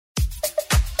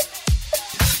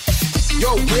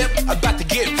Your whip about to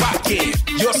get rockin'.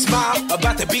 Your smile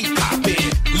about to be poppin'.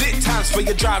 Lit times for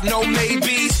your drive, no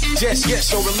maybes. Just yet,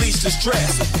 so release the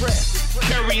stress.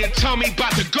 Carrie and Tommy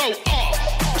about to go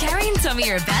off. Carrie and Tommy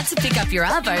are about to pick up your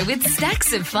arvo with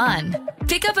stacks of fun.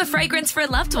 Pick up a fragrance for a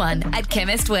loved one at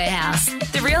Chemist Warehouse.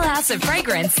 The real house of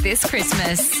fragrance this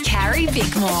Christmas. Carrie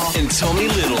Bickmore. And Tommy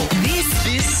Little.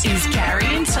 This is Carrie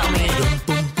and Tommy.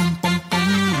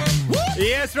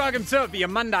 Yes, welcome to it for your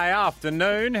Monday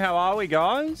afternoon. How are we,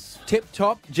 guys?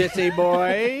 Tip-top, Jesse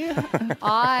boy.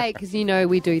 Because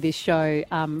we do this show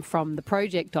from the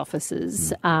project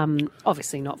offices,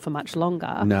 obviously not for much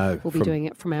longer. No. We'll be doing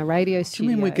it from our radio Do studio.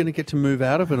 you mean we're going to get to move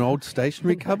out of an old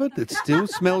stationery cupboard that still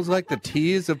smells like the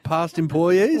tears of past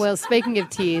employees? Well, speaking of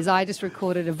tears, I just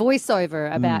recorded a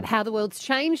voiceover about how the world's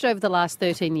changed over the last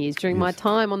 13 years during my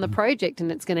time on the project,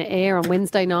 and it's going to air on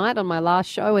Wednesday night on my last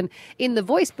show. And in the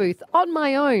voice booth, on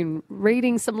my own,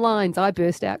 reading some lines, I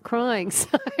burst out crying. So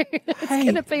it's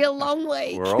going to be a long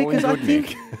week. We're all in good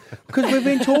nick. Because we've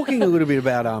been talking a little bit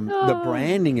about the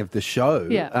branding of the show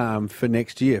for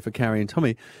next year for Carrie and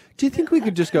Tommy. Do you think we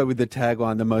could just go with the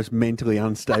tagline, the most mentally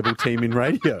unstable team in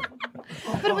radio?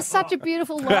 But it was such a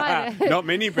beautiful line. Not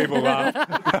many people laugh.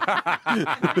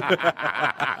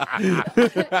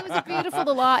 It was a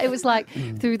beautiful line. It was like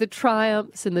through the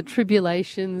triumphs and the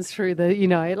tribulations, through the,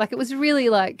 it was really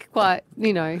quite,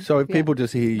 So if people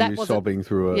just hear That you wasn't- sobbing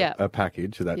through Yeah. a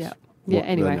package, that's Yeah. what Yeah,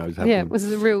 anyway. they know is happening. Yeah, it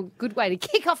was a real good way to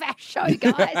kick off our show,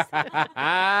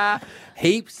 guys.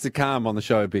 Heaps to come on the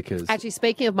show because... Actually,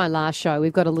 speaking of my last show,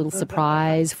 we've got a little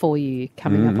surprise for you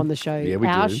coming up on the show. Yeah, we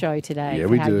our do. show today. Yeah, for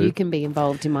we how do. you can be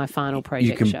involved in my final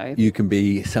project show. You can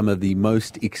be some of the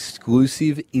most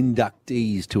exclusive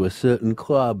inductees to a certain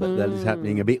club that is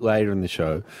happening a bit later in the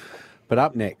show. But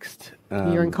up next...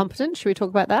 You're incompetent. Should we talk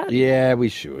about that? Yeah, we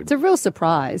should. It's a real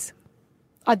surprise.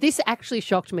 This actually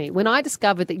shocked me. When I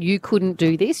discovered that you couldn't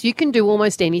do this, you can do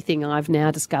almost anything I've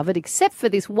now discovered, except for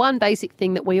this one basic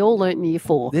thing that we all learnt in year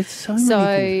 4. There's so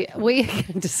many things. We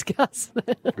can discuss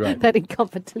that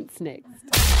incompetence next.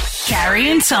 Carrie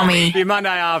and Tommy. Your Monday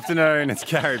afternoon, it's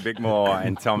Carrie Bickmore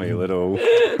and Tommy Little.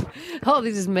 Oh,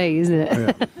 this is me, isn't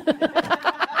it?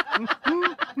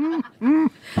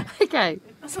 Okay.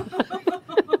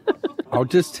 I'll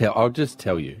just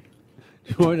tell you.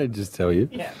 Do you want me to just tell you?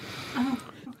 Yeah.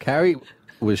 Carrie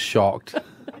was shocked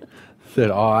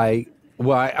that I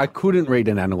couldn't read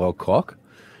an analog clock.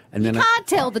 And then Can't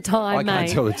tell the time, I mate. can't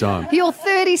tell the time. You're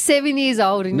 37 years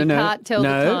old and you can't tell the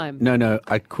time. No,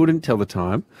 I couldn't tell the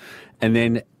time. And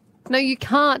then... No, you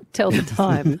can't tell the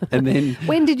time. And then...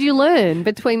 When did you learn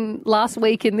between last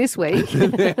week and this week?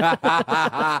 No,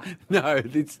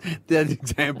 that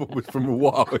example was from a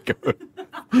while ago.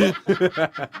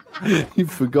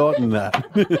 You've forgotten that.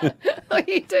 Oh,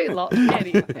 you do lots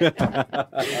anyway.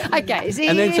 Okay, so,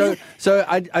 And then so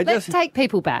I let's just take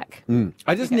people back.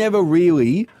 I just never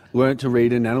really learned to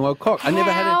read an analog clock. I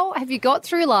never had How have you got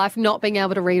through life not being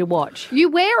able to read a watch? You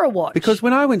wear a watch. because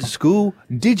when I went to school,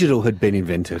 digital had been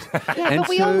invented. Yeah, but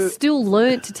we all still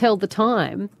learnt to tell the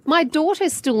time. My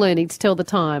daughter's still learning to tell the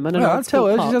time. I don't know. I'll tell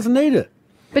her she doesn't need it.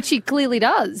 But she clearly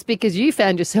does because you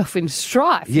found yourself in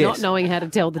strife, Yes. not knowing how to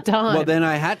tell the time. Well, then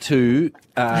I had to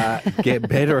get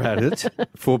better at it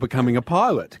for becoming a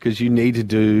pilot because you need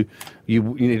to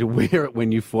wear it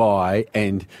when you fly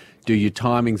and do your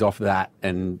timings off that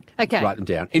and write them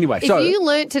down. Anyway, if you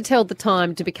learnt to tell the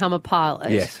time to become a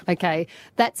pilot, Yes. okay,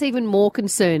 that's even more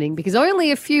concerning because only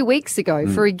a few weeks ago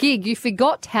for a gig you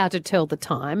forgot how to tell the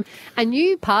time and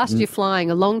you passed your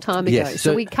flying a long time ago. Yes, So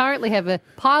so- we currently have a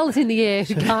pilot in the air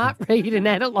who can't read an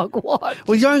analog watch.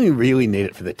 Well, you only really need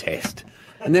it for the test.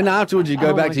 And then afterwards you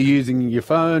go back to using your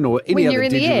phone or any When other you're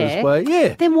in the digital air, display.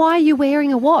 Yeah, then why are you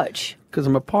wearing a watch? because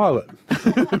I'm a pilot.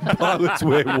 Pilots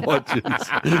wear watches.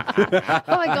 Oh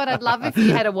my God, I'd love if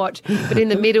you had a watch, but in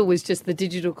the middle was just the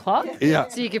digital clock. Yeah.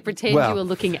 So you could pretend Well, you were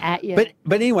looking at you. But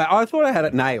anyway, I thought I had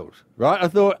it nailed, right? I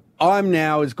thought I'm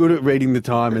now as good at reading the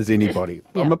time as anybody.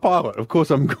 Yeah. I'm a pilot. Of course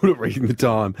I'm good at reading the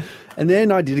time. And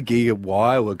then I did a gig a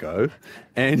while ago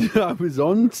and I was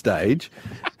on stage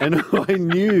and I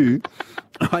knew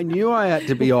I had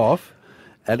to be off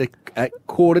at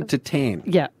 9:45.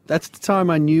 Yeah. That's the time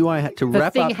I knew I had to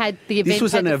wrap thing up. had- the event this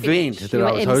was had an to event finish. that You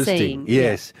I were was emceeing. hosting.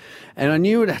 Yes. And I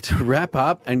knew I had to wrap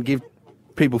up and give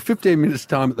people 15 minutes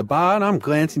time at the bar, and I'm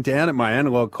glancing down at my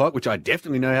analog clock, which I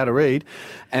definitely know how to read,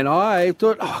 and I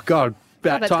thought, oh, God,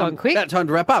 that's gone quick. about time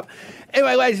to wrap up.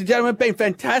 Anyway, ladies and gentlemen, it's been a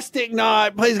fantastic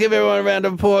night. Please give everyone a round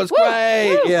of applause.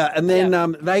 Great. woo. Yeah, and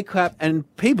then they clap, and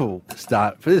people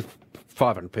start, for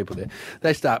 500 people there.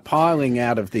 They start piling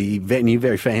out of the venue,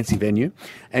 very fancy venue.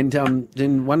 And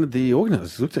then one of the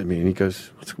organisers looked at me and he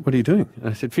goes, what are you doing? And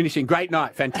I said, finishing. Great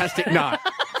night. Fantastic night.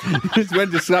 Just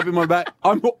went to slap him on the back.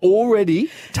 I'm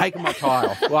already taking my tie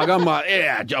off. Like, I'm like,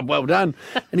 yeah, job well done.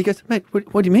 And he goes, mate,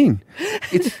 what do you mean?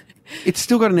 It's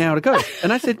still got an hour to go.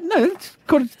 And I said, no, it's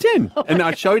 9:45. And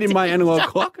I showed him my analog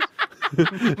clock.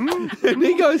 And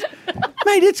he goes,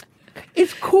 mate, it's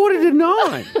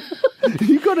 9:45.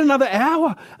 You've got another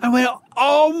hour. I went,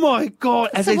 oh my God.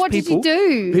 As So these what did you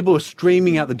do? People were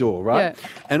streaming out the door, right? Yeah.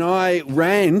 And I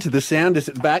ran to the sound desk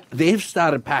at the back. They've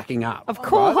started packing up. Of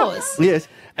course. Right? Yes.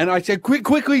 And I said,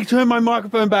 quickly, turn my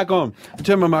microphone back on. I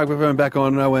turned my microphone back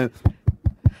on and I went,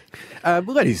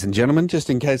 ladies and gentlemen, just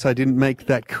in case I didn't make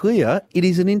that clear, it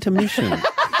is an intermission.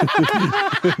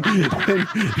 And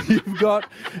you've got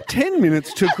 10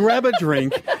 minutes to grab a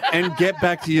drink and get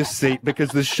back to your seat because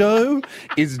the show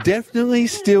is definitely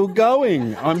still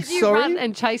going. I'm Did you sorry. run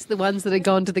and chase the ones that had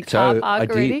gone to the car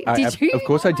park already? Did you? Of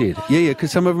course I did. Yeah,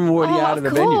 because some of them were already out of the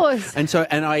course. venue.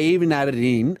 And I even added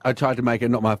in, I tried to make it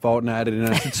not my fault and I added in,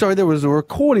 I said, sorry, there was a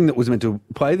recording that was meant to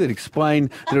play that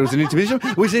explained that it was an intermission.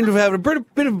 We seem to have a bit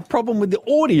of a problem with the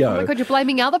audio. Oh my God, you're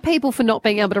blaming other people for not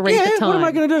being able to read the time. What am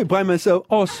I going to do? Blame myself?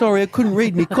 Oh, sorry, I couldn't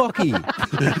read me clocky.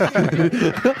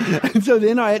 And so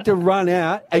then I had to run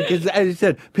out because, as I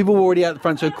said, people were already out the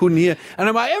front, so I couldn't hear. And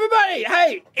I'm like, everybody,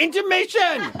 hey,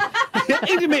 intermission!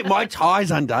 Intermission. My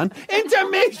tie's undone.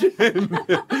 Intermission!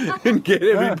 And get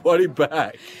everybody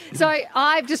back. So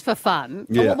I've just for fun.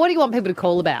 Yeah. What do you want people to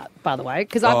call about, by the way?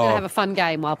 Because I'm going to have a fun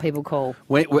game while people call.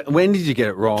 When did you get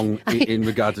it wrong in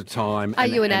regard to time? Are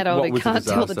you an adult what who was can't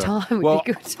tell the disaster? time? Would Well,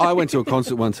 be good. I went to a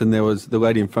concert once and there was the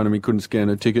lady in front of me couldn't scan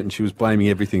her ticket and she was blaming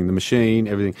everything, the machine,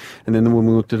 everything. And then the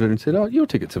woman looked at her and said, oh, your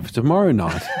tickets are for tomorrow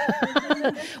night.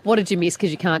 What did you miss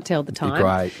because you can't tell the time?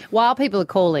 Great. While people are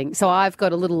calling, so I've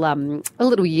got a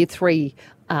little year 3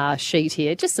 sheet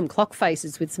here, just some clock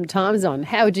faces with some times on.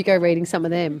 How would you go reading some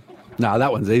of them? No,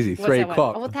 that one's easy. What's 3 that one?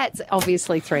 o'clock. Oh, well, that's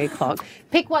obviously 3 o'clock.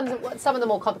 Pick one, some of the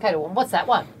more complicated one. What's that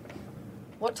one?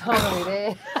 What time are we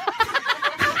there?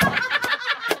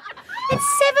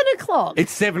 It's 7 o'clock.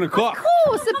 It's 7 o'clock. Of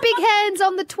course, the big hands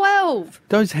on the 12.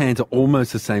 Those hands are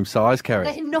almost the same size, Carrie.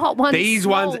 They're not one These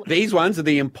small. ones are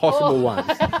the impossible ones.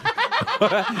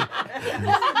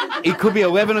 It could be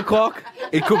 11 o'clock.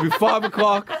 It could be 5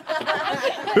 o'clock.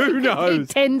 Who knows?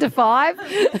 10 to 5.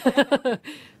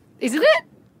 Isn't it?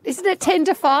 Isn't it 10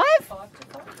 to 5?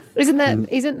 Isn't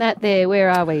that there? Where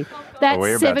are we? That's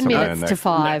we're about 7 to learn minutes that. to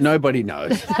 5. Nobody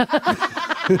knows.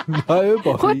 Nobody.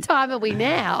 What time are we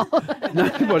now?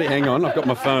 Nobody. Hang on, I've got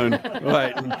my phone.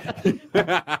 Wait.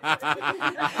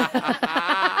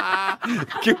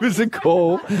 Give us a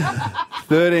call.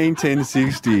 13 10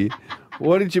 60.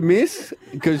 What did you miss?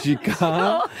 Because you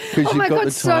can't. Because Oh my got God,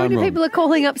 the so time many wrong. people are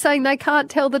calling up saying they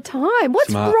can't tell the time. What's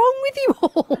Smart. wrong with you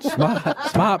all?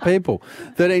 Smart people.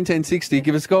 13 10 60.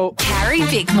 Give us a call. Carrie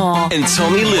Bickmore. And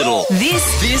Tommy Little.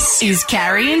 This is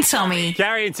Carrie and Tommy.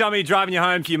 Carrie and Tommy driving you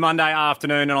home for your Monday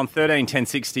afternoon, and on 13 10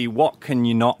 60, what can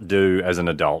you not do as an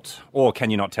adult? Or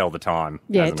can you not tell the time?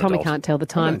 Yeah, as an Tommy adult? can't tell the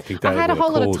time. don't think I they had a ever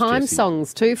whole lot of calls, time Jessie.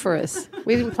 songs too for us.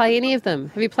 We didn't play any of them.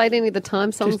 Have you played any of the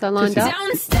time songs I lined up?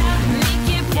 Don't stop, make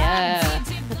it Yeah.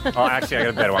 Oh, actually, I got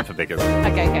a better one for Bickers.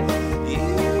 Okay.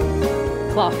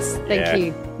 Clocks. Thank Yeah.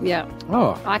 you. Yeah.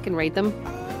 Oh, I can read them.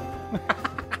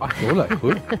 I thought I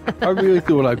could. I really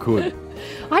thought I could.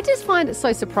 I just find it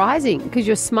so surprising because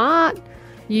you're smart.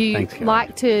 You Thanks, Carrie.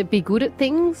 like to be good at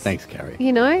things. Thanks, Carrie.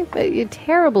 You know, but you're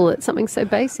terrible at something so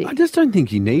basic. I just don't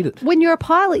think you need it. When you're a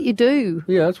pilot, you do,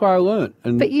 Yeah, that's why I learnt.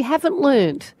 And but you haven't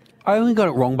learnt. I only got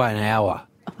it wrong by an hour.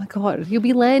 Oh my God, you'll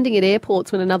be landing at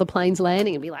airports when another plane's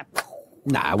landing and be like,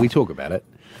 Nah, we talk about it.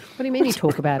 what do you mean you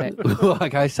talk about it?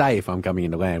 Like I say, if I'm coming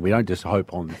into land, we don't just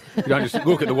hope on. We don't just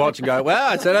look at the watch and go,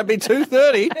 "Well, I said it'd be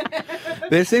 2:30.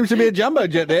 There seems to be a jumbo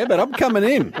jet there, but I'm coming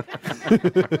in."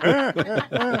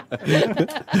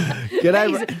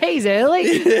 G'day, He's early.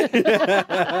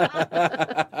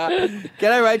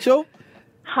 G'day, Rachel.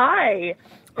 Hi.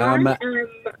 I am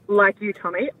like you,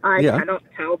 Tommy. I Yeah. cannot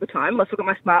tell the time. Let's look at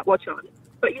my smartwatch on.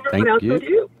 But you know Thank what else you. I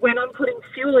do? When I'm putting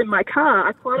fuel in my car,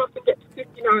 I quite often get to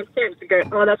 59 cents and go,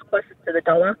 oh, that's closer to the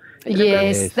dollar.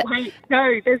 Yes, Wait,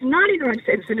 no, there's 99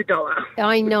 cents in a dollar.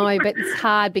 I know, but it's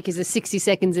hard because of 60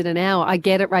 seconds in an hour. I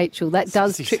get it, Rachel. That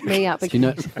does trip me up. You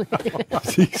know,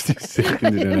 60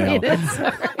 seconds in an hour. Minutes.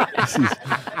 This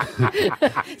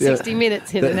is- 60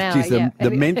 minutes in an hour. Geez, Yeah.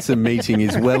 the Mensa meeting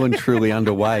is well and truly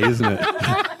underway, isn't it?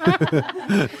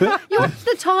 What's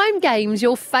the time game's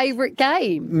your favourite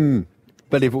game?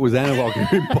 But if it was analog, it'd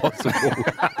be impossible.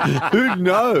 Who'd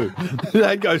know?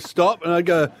 They'd go stop, and I'd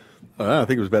go, don't know, I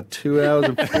think it was about 2 hours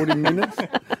and 40 minutes.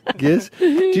 Yes. Do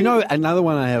you know another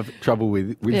one I have trouble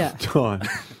with Yeah. time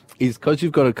is because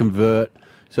you've got to convert.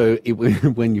 So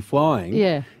when you're flying,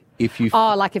 Yeah. if you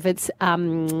Oh, like if it's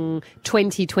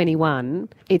 2021,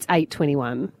 it's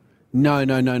 8:21. No. I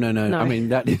mean,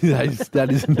 that is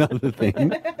another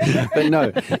thing. But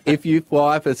no, if you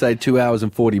fly for, say, 2 hours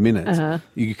and 40 minutes,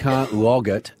 you can't log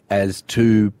it as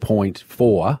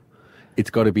 2.4. It's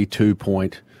got to be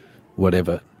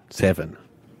 2.7.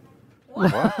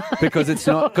 Because it's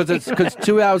not, because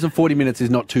 2 hours and 40 minutes is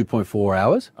not 2.4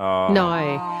 hours.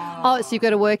 No. Oh, so you've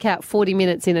got to work out 40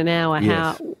 minutes in an hour,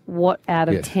 Yes. what out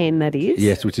of Yes. 10 that is?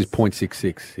 Yes, which is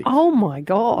 0.666. Oh, my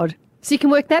God. So you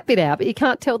can work that bit out, but you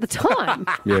can't tell the time.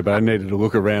 Yeah, but I needed to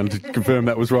look around to confirm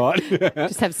that was right.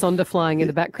 Just have Sonda flying in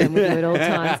the background with you at all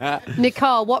times.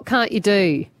 Nicole, what can't you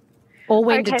do? Or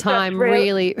when Okay, did so time it's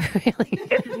really...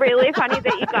 It's really funny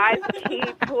that you guys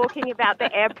keep talking about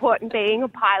the airport and being a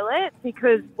pilot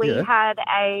because we Yeah. had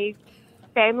a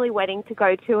family wedding to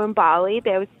go to in Bali.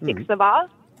 There was 6 of us.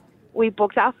 We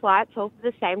booked our flights all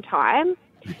for the same time.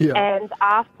 Yeah. And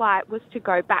our flight was to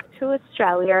go back to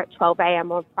Australia at 12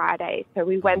 a.m. on Friday. So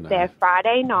we went there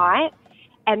Friday night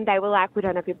and they were like, we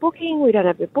don't have your booking. We're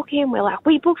like,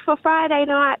 we booked for Friday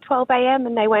night, 12 a.m.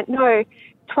 And they went, no,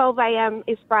 12 a.m.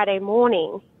 is Friday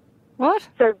morning. What?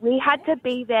 So we had to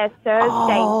be there Thursday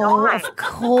night. Of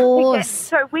course.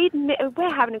 So we're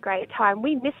having a great time.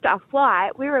 We missed our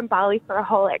flight. We were in Bali for a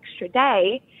whole extra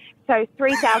day. So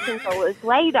 $3,000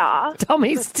 later.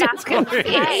 Tommy's still back on the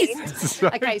confused.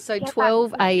 plane. Okay, so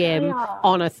 12 a.m.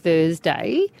 on a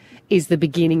Thursday is the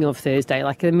beginning of Thursday,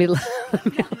 like the middle.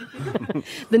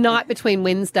 The night between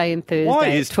Wednesday and Thursday. Why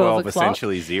at is 12 12 o'clock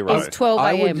essentially zero? Is 12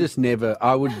 I a.m. would just never.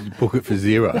 I would book it for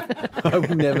 0. I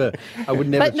would never But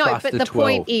no, trust but the the 12.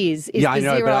 point is yeah, I the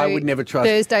know, but I would never trust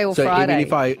Thursday or so Friday.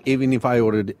 Even if I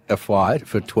ordered a flight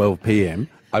for 12 p.m.,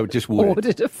 I would just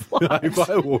Ordered a flight. If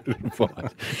I ordered a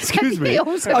flight, excuse He me,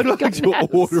 also I'd like forgotten how to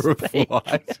to order a speak.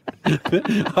 flight.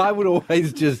 I would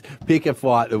always just pick a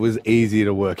flight that was easy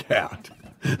to work out.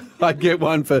 I'd get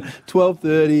one for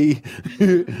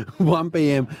 12:30, 1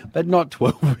 p.m., but not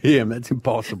 12 p.m. That's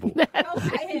impossible.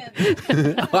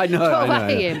 I know. 12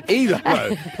 a.m. Either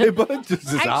though, they're both just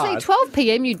as Actually, hard. 12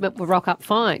 p.m. you'd rock up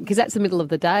fine because that's the middle of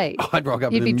the day. I'd rock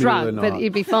up You'd in be the middle drunk, of the but night.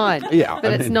 you'd be fine. Yeah, but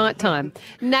I it's mean- nighttime.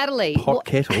 Natalie, Hot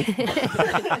kettle.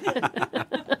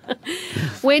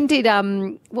 when did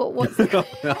what's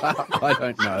I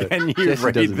don't know. Can you Jessie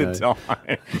read doesn't the know.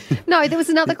 time? No, there was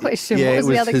another question. Yeah, what it was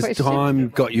was the other his question? time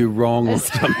got you wrong or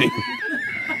something.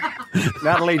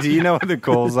 Natalie, do you know what the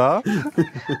calls are?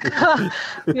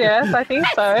 Yes, I think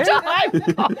so.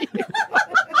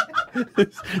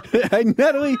 Hey,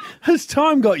 Natalie, has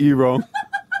time got you wrong?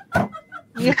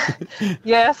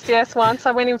 Yes. Once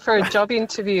I went in for a job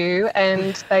interview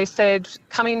and they said,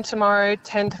 come in tomorrow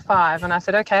 10 to 5. And I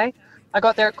said, okay. I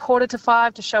got there at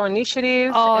 4:45 to show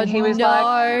initiative. Oh, and he was no.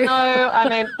 like, no, I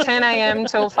meant 10 a.m.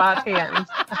 till 5 p.m.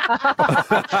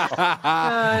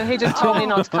 He just told me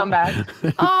not to come back.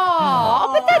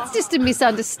 Oh, but that's just a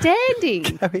misunderstanding.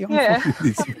 Carry on Yeah. with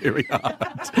this very hard.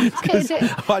 'Cause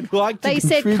I'd like to They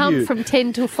said come contribute. from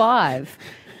 10 till 5.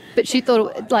 But she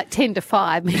thought like 10 to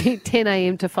 5, meaning 10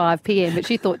 a.m. to 5 p.m. But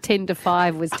she thought 10 to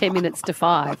 5 was 10 minutes to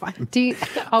 5.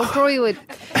 I'll draw you a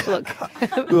look.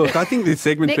 Look, I think this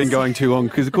segment's been Next- going too long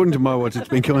because according to my watch, it's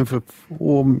been going for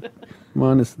 4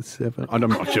 minus the 7. I'm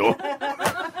not sure.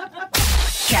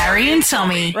 Carrie and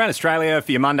Tommy. Around Australia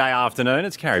for your Monday afternoon,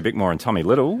 it's Carrie Bickmore and Tommy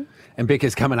Little. And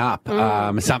Becca's coming up.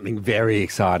 Something very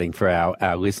exciting for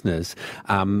our listeners.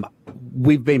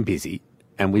 We've been busy.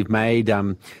 And we've made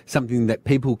something that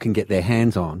people can get their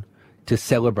hands on to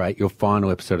celebrate your final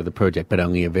episode of the project, but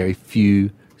only a very few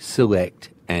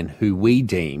select and who we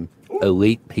deem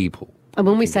elite people. And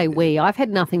when we say we, I've had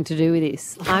nothing to do with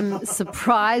this. I'm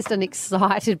surprised and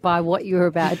excited by what you're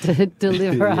about to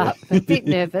deliver up. A bit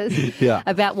nervous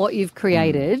about what you've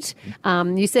created.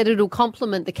 You said it'll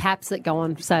complement the caps that go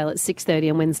on sale at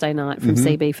 6:30 on Wednesday night from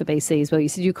CB for BC as well. You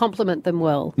said you compliment them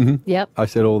well. Yep. I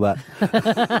said all that.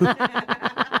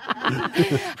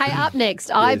 Hey, up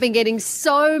next, I've been getting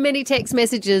so many text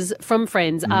messages from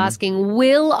friends asking,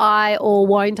 will I or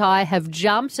won't I have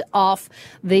jumped off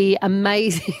the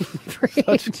amazing bridge?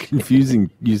 Such a confusing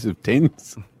use of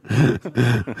tense.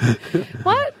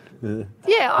 What?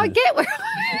 Yeah, I get where.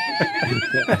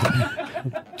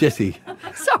 Jesse.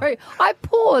 Sorry, I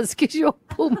paused because you all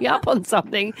pulled me up on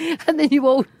something, and then you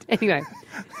all. Anyway.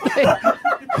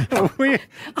 We're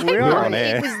on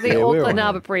air. It was the Yeah, we're on Auckland air.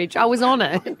 Harbour Bridge. I was on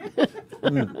it.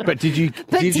 But did you jump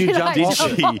did I off? Did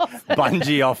jump she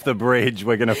bungee off the bridge?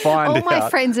 We're going to find All out. my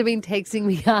friends have been texting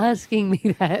me, asking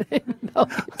me that. And I'll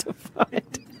get to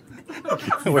find.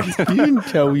 You didn't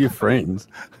tell your friends.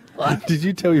 Did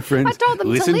you tell your friends? I told them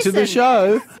to listen to the listen.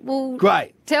 show. Well,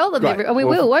 Great. Tell them. Great. We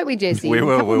will, won't we, Jesse? We In a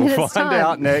will. couple We'll minutes' find time.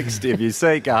 out next if you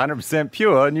seek 100%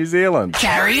 pure New Zealand.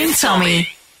 Carrie and Tommy.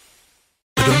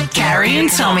 Carrie and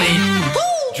Tommy.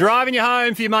 Driving you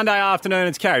home for your Monday afternoon,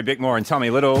 it's Carrie Bickmore and Tommy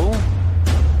Little.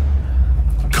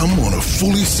 Come on a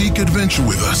fully Seek adventure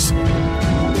with us.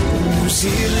 New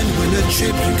Zealand, when a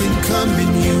trip you can come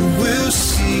and you will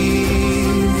see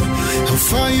how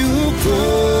far you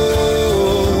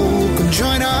go. Come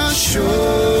join our show.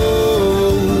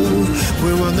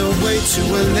 We're on the way to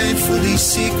a land fully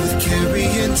Seek with Carrie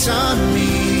and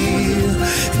Tommy, and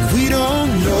we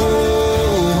don't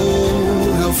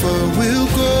know how far we'll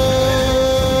go.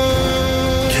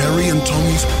 Carrie and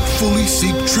Tommy's fully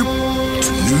Seek trip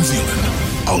to New Zealand,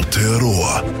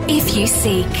 Aotearoa. If you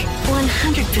seek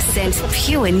 100%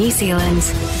 pure New Zealand.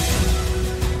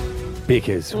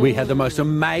 Because we had the most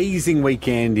amazing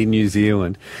weekend in New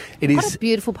Zealand. It What is. a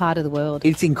beautiful part of the world.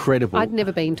 It's incredible. I'd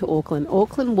never been to Auckland.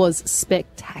 Auckland was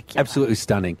spectacular. Absolutely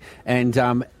stunning. And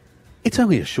it's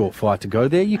only a short flight to go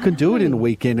there. You can do it in a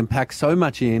weekend and pack so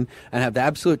much in and have the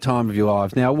absolute time of your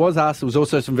lives. Now, it was us. It was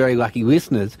also some very lucky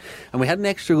listeners. And we had an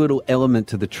extra little element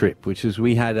to the trip, which is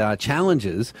we had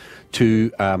challenges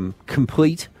to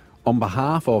complete on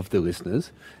behalf of the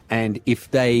listeners. And if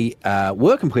they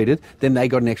were completed, then they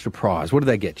got an extra prize. What did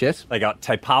they get, Jess? They got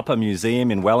Te Papa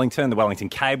Museum in Wellington, the Wellington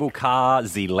Cable Car,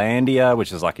 Zealandia,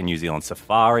 which is like a New Zealand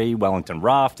safari, Wellington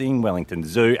Rafting, Wellington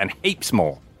Zoo, and heaps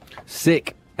more.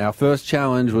 Sick. Our first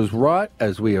challenge was right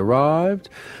as we arrived,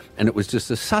 and it was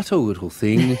just a subtle little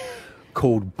thing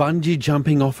called bungee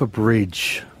jumping off a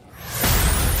bridge.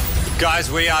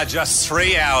 Guys, we are just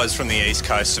 3 hours from the east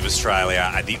coast of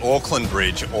Australia at the Auckland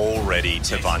Bridge, all ready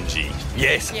to bungee.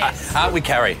 Yes. Aren't we,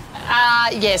 Carrie?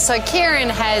 Yes, so Kieran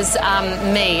has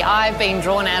me. I've been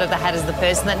drawn out of the hat as the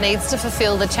person that needs to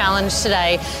fulfil the challenge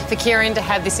today for Kieran to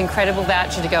have this incredible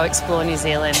voucher to go explore New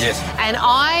Zealand. Yes. And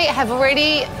I have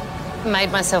already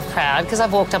made myself proud because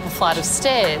I've walked up a flight of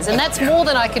stairs, and that's more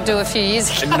than I could do a few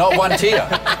years ago. Not one tier.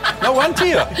 Not one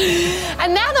tier.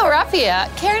 And now that we're up here,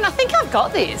 Kieran, I think I've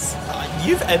got this.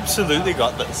 You've absolutely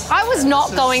got this. I was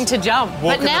not going to jump, walk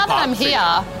but in the now that park I'm for you.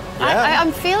 here, Yeah.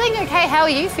 I'm feeling okay. How are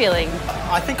you feeling?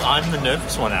 I think I'm the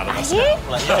nervous one out of us. Are you? now.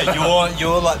 Like, yeah,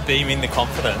 you're like beaming the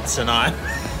confidence, and I'm.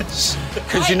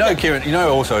 Because you know, Kieran, you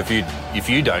know also if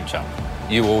you don't jump,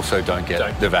 you also don't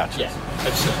get the voucher. Yeah,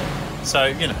 absolutely. So,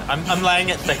 you know, I'm laying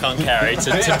it thick on Carrie to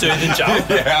do the jump.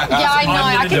 Yeah, I know.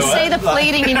 I can see the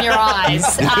pleading in your eyes.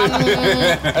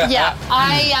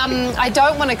 I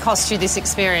don't want to cost you this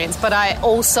experience, but I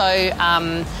also,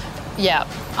 I'm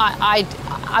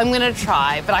going to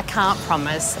try, but I can't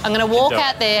promise. I'm going to walk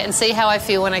out there and see how I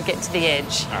feel when I get to the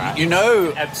edge. All right. You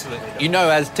know, Absolutely. you know,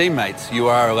 as teammates, you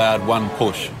are allowed one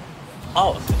push.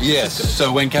 Oh. Yes.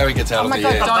 So when Carrie gets out Oh of my the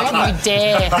God, air, don't you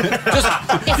dare.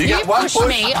 If you you get one push push,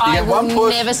 me, you I get will one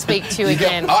push. never speak to you you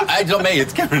get- again. It's not me.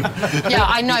 It's Karen. Yeah,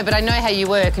 I know, but I know how you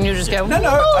work, and you'll just go, No,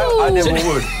 I "Woo!" never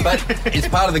would. But it's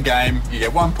part of the game. You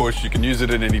get one push. You can use it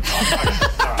at any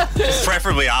time.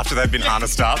 Preferably after they've been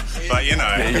harnessed up, but you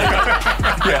know.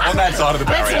 Yeah, on that side of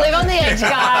the Let's barrier. live on the edge,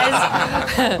 guys.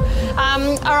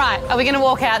 All right, are we going to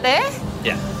walk out there?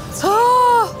 Yeah.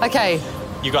 Okay,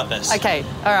 You got this. okay,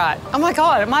 all right. Oh my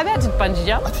God, am I about to bungee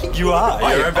jump? You are.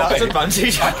 You're about to Okay. bungee I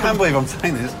jump. can't believe I'm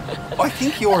saying this. I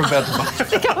think you're about to bungee. I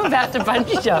think I'm about to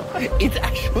bungee jump.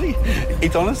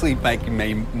 It's honestly making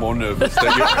me more nervous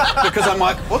because I'm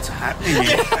like, what's happening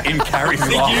in Carrie's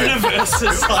The life? universe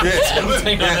is like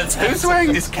tilting on its Who's head.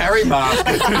 wearing this Carrie mask?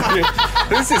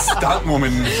 Who's this stunt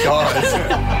woman in disguise?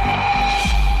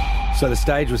 So the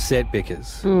stage was set,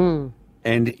 Bickers.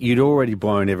 And you'd already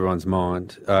blown everyone's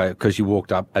mind because you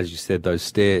walked up, as you said, those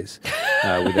stairs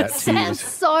without Sounds tears.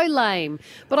 so lame.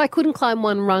 But I couldn't climb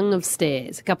one rung of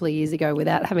stairs a couple of years ago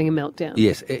without having a meltdown.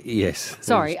 Yes, yes. that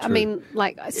Sorry, is I true. mean,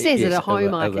 like stairs at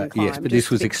home I can climb. Yes, but just this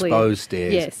was to be clear. exposed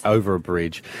stairs Yes. over a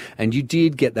bridge. And you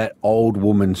did get that old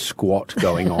woman squat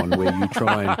going on where you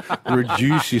try and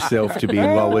reduce yourself to be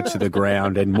lower to the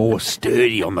ground and more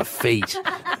sturdy on the feet.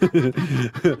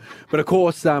 But of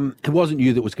course, it wasn't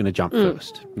you that was going to jump first.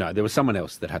 No, there was someone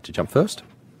else that had to jump first.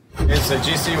 Yeah, so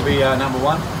Jesse will be number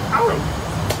one.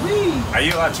 Are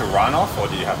you allowed to run off or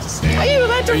do you have to stand? Are you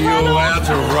allowed to run off?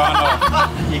 to run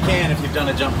off? You can if you've done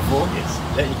a jump before. Yes.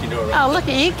 Yeah, you can do it. Right. Oh, look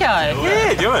at you go.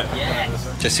 Yeah, do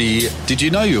it. Jesse, did you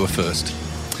know you were first?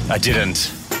 I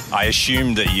didn't. I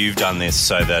assumed that you've done this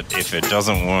so that if it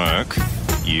doesn't work,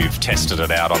 You've tested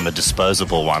it out on the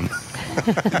disposable one.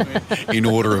 In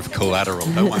order of collateral.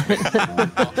 Don't worry.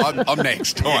 I'm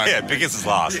next. Don't worry. Yeah, biggest is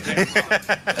last.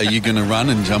 Are you going to run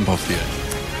and jump off the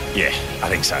edge? Yeah, I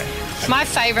think so. My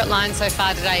favourite line so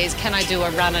far today is, can I do a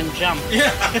run and jump?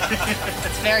 Yeah.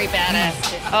 It's very badass.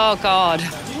 Oh, God.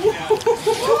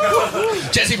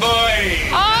 Jessie boy!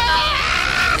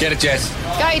 Oh! Get it, Jess.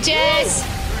 Go, Jess!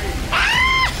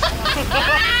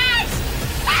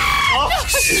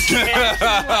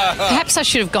 Perhaps I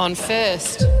should have gone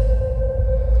first.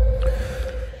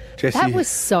 Jessie, That was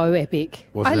so epic.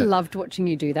 Wasn't I it? loved watching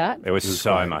you do that. It was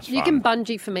so much fun. You can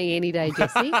bungee for me any day,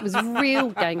 Jesse. It was real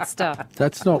gangster.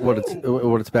 That's not what it's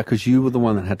about, because you were the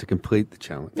one that had to complete the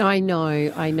challenge. I know.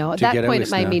 At To that get a point, it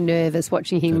made listener. me nervous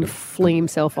watching him fling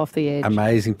himself off the edge.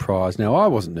 Amazing prize. Now, I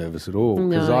wasn't nervous at all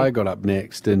because No. I got up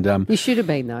next and... You should have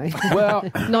been, though. Well...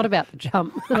 Not about the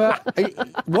jump.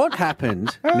 What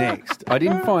happened next, I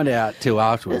didn't find out till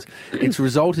afterwards. It's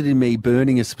resulted in me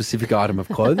burning a specific item of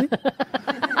clothing.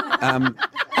 I'm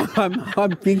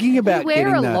thinking about You wear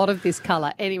getting a that. lot of this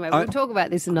colour. Anyway, we'll talk about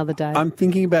this another day. I'm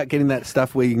thinking about getting that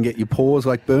stuff where you can get your pores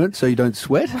like burnt so you don't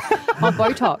sweat. Oh,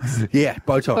 Botox. Yeah,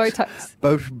 Botox. Botox.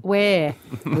 Both. Where?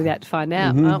 We're about to find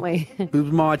out, Mhm. aren't we? It was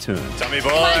my turn. Tommy boy.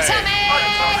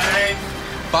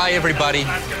 Bye, everybody.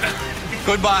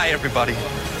 Goodbye, everybody.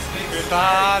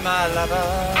 Goodbye, my lover.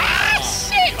 Ah,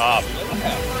 shit! Oh.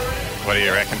 What do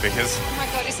you reckon, Vickers? Oh, my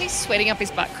God, is he sweating up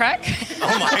his butt crack?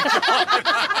 Oh, my God.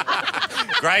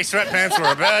 Grey sweatpants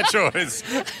were a bad choice.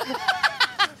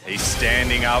 He's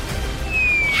standing up.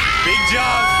 Big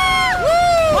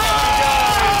jump.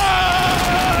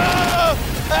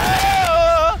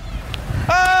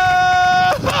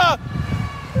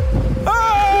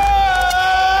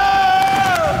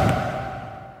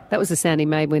 That was the sound he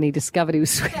made when he discovered he was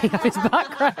sweating up his butt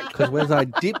crack. Because as I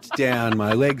dipped down,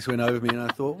 my legs went over me and I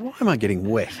thought, why am I getting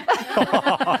wet?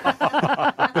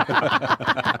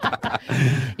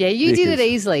 Yeah, you did it Because-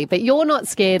 easily, but you're not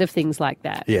scared of things like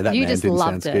that. Yeah, that you man just didn't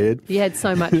loved sound it. scared. You had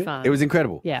so much fun. It was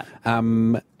incredible. Yeah.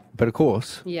 But of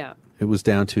course, Yeah. it was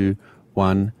down to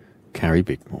one Carrie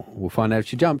Bickmore. We'll find out if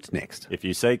she jumped next. If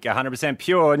you seek 100%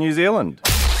 pure New Zealand.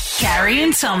 Carrie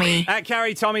and Tommy. At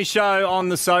Carrie Tommy Show on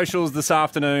the socials this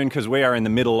afternoon, because we are in the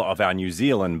middle of our New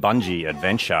Zealand bungee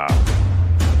adventure.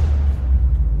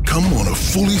 Come on a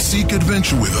fully seek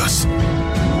adventure with us.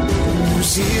 New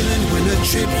Zealand, win a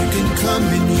trip, you can come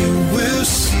and you will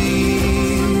see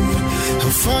how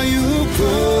far you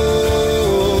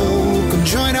go. Come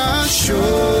join our show.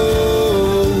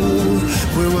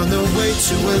 We're on the way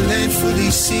to a land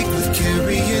fully seek with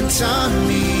Carrie and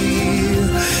Tommy.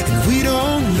 And we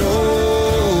don't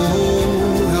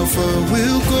know how far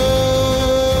we'll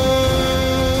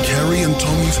go. Carrie and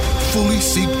Tommy's fully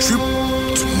seek trip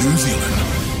to New Zealand.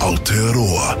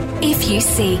 Aotearoa. If you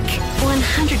seek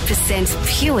 100%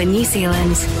 pure New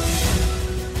Zealand.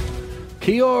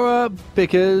 Kia ora,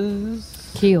 Bickers.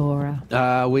 Kia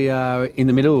ora. We are in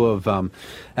the middle of our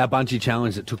bungee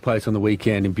challenge that took place on the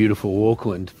weekend in beautiful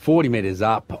Auckland. 40 metres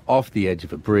up, off the edge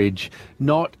of a bridge.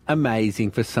 Not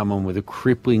amazing for someone with a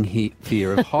crippling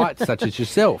fear of heights such as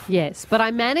yourself. Yes, but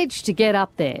I managed to get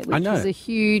up there, I which know. was a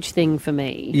huge thing for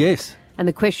me. Yes, And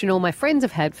the question all my friends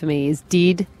have had for me is,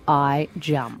 did I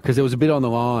jump? because there was a bit on the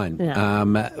line.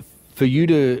 Yeah. For you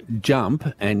to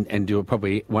jump and do it,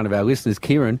 probably one of our listeners,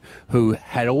 Kieran, who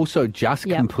had also just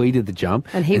Yep. completed the jump.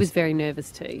 And he was very nervous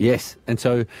too. Yes, and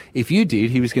so if you did,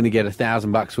 he was going to get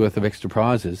 $1,000 worth of extra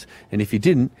prizes, and if you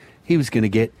didn't, he was going to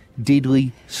get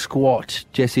diddly squat.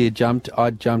 Jessie had jumped,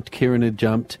 I'd jumped, Kieran had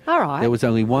jumped. All right. There was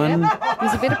only one.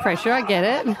 There's a bit of pressure, I get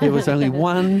it. There was only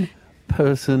one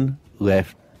person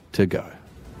left to go.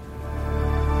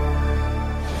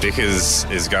 Vickers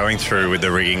is going through with the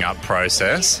rigging up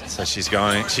process. So she's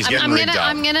getting rigged up.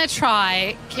 I'm gonna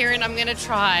try, Kieran. I'm gonna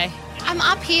try. I'm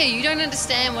up here. You don't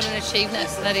understand what an achievement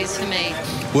that is for me.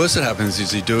 Worst that happens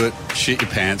is you do it, shit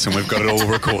your pants, and we've got it all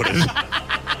recorded.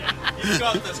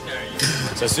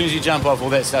 So as soon as you jump off, all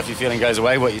that stuff you're feeling goes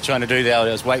away. What you're trying to do there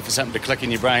is wait for something to click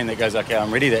in your brain that goes, okay,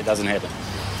 I'm ready. That doesn't happen.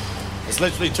 It's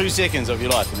literally 2 seconds of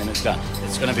your life and then it's done.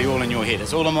 It's going to be all in your head.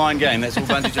 It's all a mind game. That's all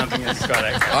bungee jumping is.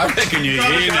 I reckon you're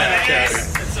here now, Carrie.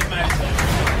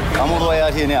 I'm all the way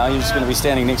out here now. You're just going to be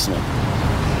standing next to me.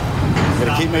 You've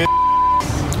got to keep moving.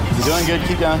 You're doing good.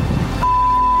 Keep going.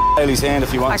 Haley's hand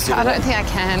if you want to. I don't think I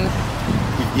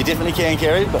can. You definitely can,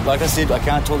 Carrie, but like I said, I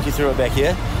can't talk you through it back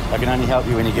here. I can only help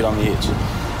you when you get on the edge.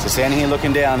 So standing here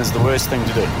looking down is the worst thing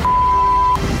to do.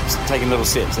 Just taking little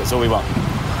steps. That's all we want.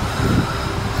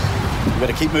 You've got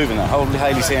to keep moving though. Hold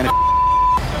Haley's hand.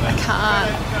 I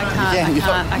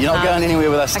can't. You're not going anywhere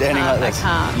with us standing like this. I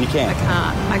can't. You can.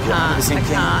 I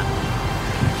can't.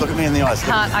 Look at me in the eyes.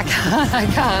 I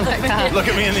can't. Look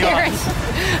at me in the Kieran, eyes.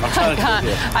 I'm trying to talk to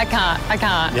you. I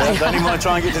can't. Yeah, don't you want to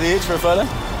try and get to the edge for a photo?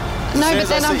 No, but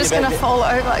then I'm just going to fall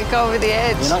over, go over the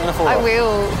edge. You're not going to fall I over.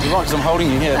 will. You won't, because I'm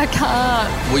holding you here. I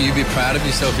can't. Will you be proud of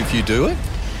yourself if you do it?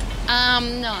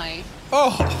 No.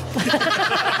 Oh.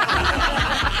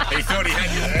 He thought he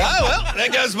had you there. Oh, well, there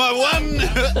goes my one.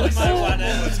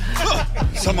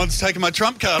 Someone's taken my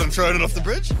trump card and thrown it off the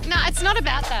bridge. No, it's not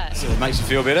about that. So it makes you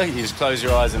feel better. You just close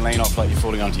your eyes and lean off like you're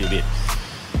falling onto your bed.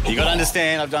 You got to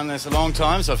understand, I've done this a long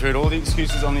time, so I've heard all the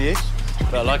excuses on the edge.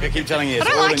 But like I keep telling you, it's I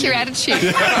don't all like in your you.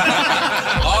 attitude.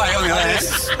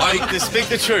 I speak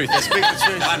the truth. I speak the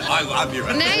truth. I love you.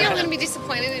 Now you're going to be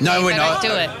disappointed in No, me we're if I not.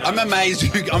 don't do it. I'm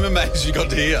amazed you got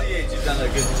to here. You've done a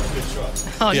good try.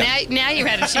 Oh, Yeah. now your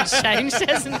attitude's changed,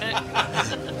 hasn't it?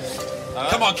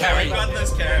 Come on, Carrie. Run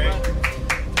this, Carrie.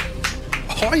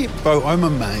 Bro, I'm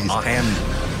amazed. I am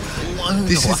blown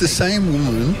This away. is the same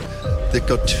woman that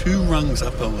got 2 rungs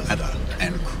up a ladder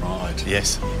and cried.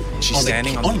 Yes. She's On a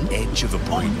standing ki- on the edge of a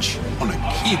bridge. On a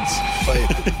kid's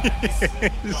baby.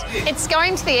 It's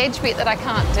going to the edge bit that I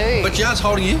can't do. But Jar's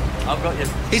holding you. I've got you.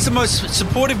 He's the most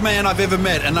supportive man I've ever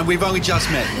met, and we've only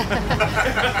just met.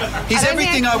 He's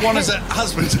everything I want as a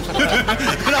husband.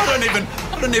 And I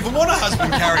don't even want a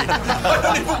husband, Carrie. I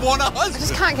don't even want a I husband.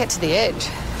 just can't get to the edge.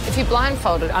 If you're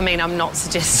blindfolded, I mean, I'm not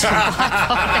suggesting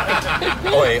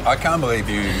blindfolded. Oi, I can't believe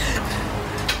you.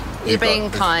 You're being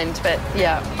kind, but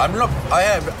yeah. I'm not. I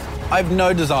have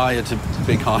no desire to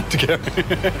be kind to Carrie.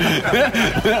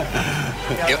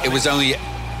 It was only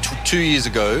 2 years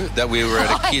ago that we were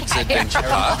at a kids' adventure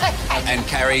park, and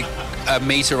Carrie, a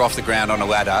metre off the ground on a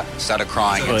ladder, started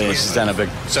crying. Well, yeah, she's done a big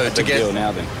deal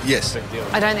now then. Yes.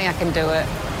 I don't think I can do it.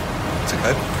 It's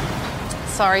okay.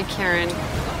 Sorry, Kieran.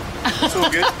 It's all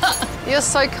good. You're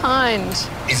so kind.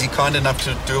 Is he kind enough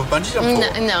to do a bungee jump?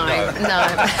 No.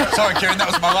 Sorry, Kieran, that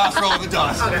was my last roll of the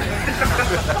dice.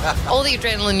 All the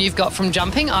adrenaline you've got from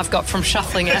jumping, I've got from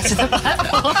shuffling out to the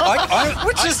platform.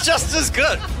 Which is just as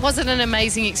good. Was it an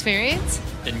amazing experience?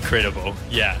 Incredible.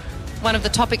 Yeah. One of the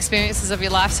top experiences of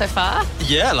your life so far?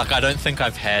 Yeah, like I don't think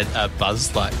I've had a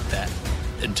buzz like that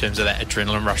in terms of that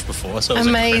adrenaline rush before. So it was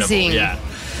Amazing. incredible.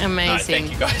 Yeah. Amazing. No,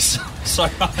 thank you guys so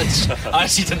much. I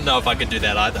actually didn't know if I could do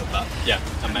that either, but yeah,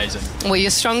 amazing. Well, you're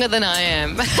stronger than I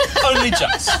am. Only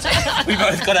just. We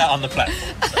both got out on the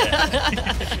platform. So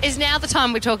yeah. Is now the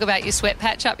time we talk about your sweat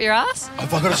patch up your ass?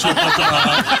 Have I got a sweat patch on my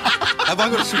ass? Have I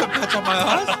got a sweat patch on my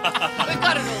ass? We've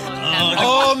got it all on camera.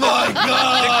 Oh my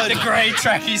God! The grey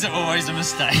trackies are always a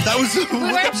mistake. That was. We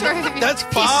weren't sure if you That's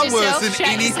pissed far yourself, worse than shat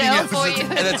anything yourself, else or you-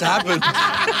 that's happened.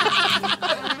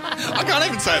 I can't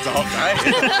even say it's a hot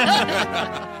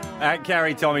day. At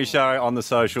Carrie Tommy Show on the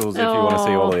socials if you want to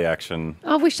see all of the action.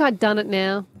 I wish I'd done it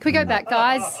now. Can we go back,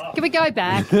 guys? Can we go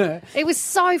back? It was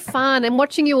so fun, and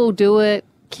watching you all do it,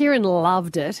 Kieran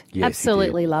loved it. he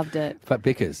Absolutely loved it. But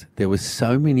because there was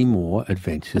so many more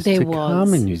adventures There to was.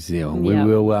 come in New Zealand, Yep.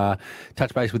 we will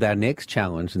touch base with our next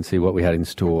challenge and see what we had in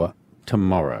store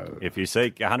tomorrow. If you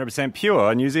seek 100%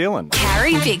 pure New Zealand.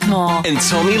 Carrie Bickmore. And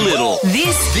Tommy Little.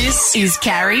 This is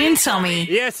Carrie and Tommy.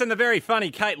 Yes, and the very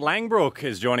funny Kate Langbrook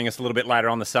is joining us a little bit later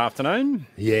on this afternoon.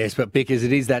 Yes, but because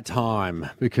it is that time,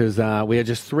 because we are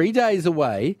just 3 days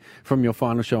away from your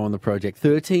final show on the project.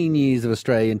 13 years of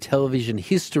Australian television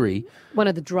history. One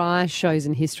of the driest shows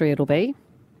in history it'll be.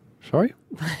 Sorry?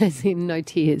 As in no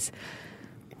tears.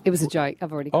 It was a joke.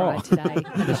 I've already cried today.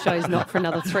 And the show's not for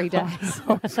another 3 days.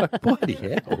 I was like, bloody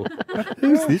hell.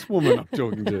 Who's this woman I'm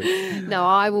talking to? No,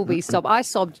 I will be sobbed. I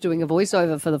sobbed doing a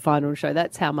voiceover for the final show.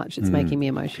 That's how much it's making me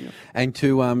emotional. And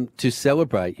to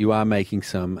celebrate, you are making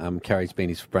some Carrie's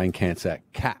Beanies for Brain Cancer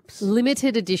caps.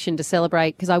 Limited edition to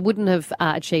celebrate, because I wouldn't have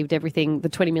achieved everything, the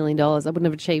 $20 million. I wouldn't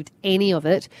have achieved any of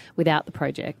it without the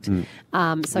project.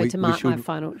 So to mark my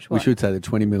final... We should say that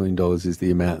 $20 million is the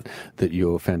amount that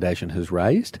your foundation has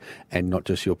raised and not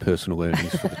just your personal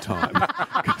earnings for the time.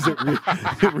 Because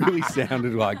it really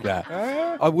sounded like that.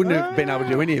 I wouldn't have been able to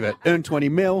do any of it. Earn 20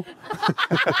 mil.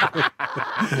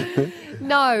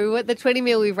 No, the 20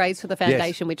 mil we've raised for the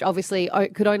foundation, which obviously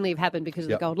could only have happened because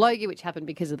of the Gold Logie, which happened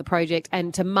because of the project.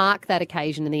 And to mark that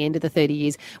occasion in the end of the 30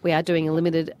 years, we are doing a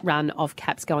limited run of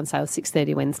caps. Go on sale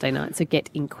 6:30 Wednesday night. So get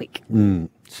in quick.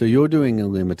 So you're doing a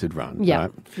limited run, Yeah,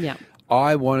 right? yeah.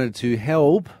 I wanted to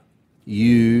help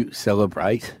you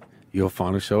celebrate your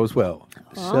final show as well.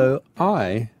 So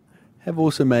I have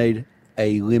also made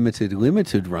a limited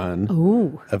run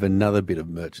of another bit of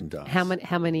merchandise.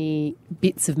 How many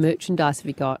bits of merchandise have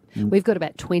you got? We've got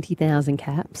about 20,000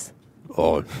 caps.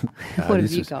 Oh, What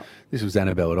have you got? This was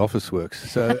Annabelle at Officeworks.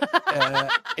 So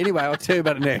anyway, I'll tell you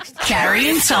about it next. Carrie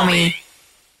and Tommy.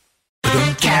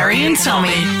 Carrie and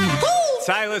Tommy.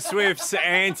 Taylor Swift's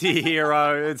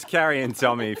anti-hero. It's Carrie and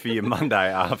Tommy for your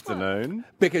Monday afternoon.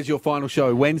 Because your final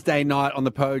show Wednesday night on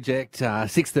the project,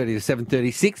 6:30 to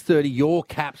 7:30. 6:30, your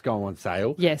caps go on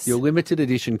sale. Yes. Your limited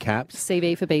edition caps.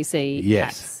 CB for BC.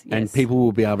 Yes. Caps. And people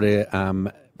will be able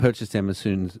to purchase them as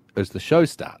soon as the show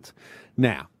starts.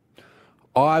 Now,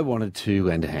 I wanted to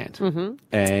lend a hand. Mhm.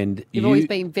 And You've always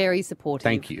been very supportive.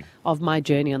 Thank you. Of my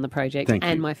journey on the project Thank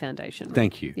and you. my foundation.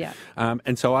 Thank you. Yeah.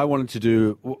 And so I wanted to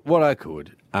do what I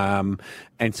could. And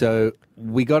so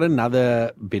we got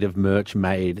another bit of merch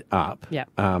made up. Yeah.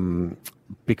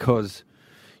 Because,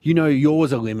 you know,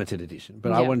 yours are limited edition,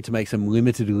 but I Yeah. wanted to make some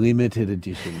limited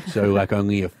edition. So like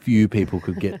only a few people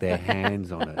could get their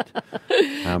hands on it.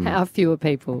 How fewer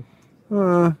people?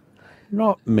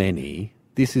 Not many.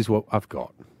 This is what I've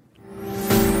got.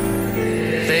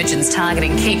 Virgin's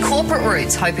targeting key corporate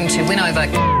routes, hoping to win over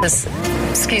Qantas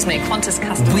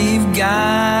customers. We've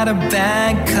got a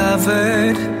bag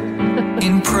covered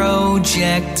in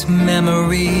project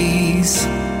memories.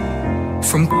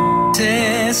 From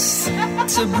this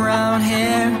to brown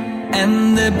hair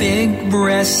and the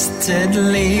big-breasted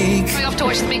leak. Going off to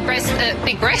watch the big breast.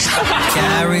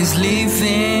 Carrie's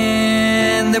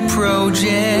leaving the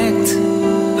project,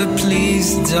 but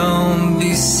please don't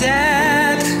be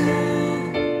sad,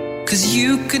 'cause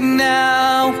you could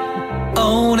now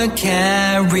own a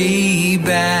carry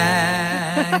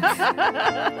bag.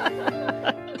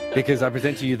 Because I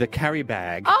present to you the carry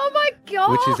bag. Oh my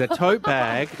God. Which is a tote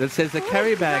bag that says the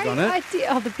carry bag on it. Idea.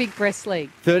 Oh, the big breast league.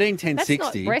 131060.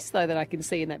 That's not breast though that I can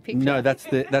see in that picture. No, that's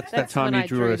that time when you I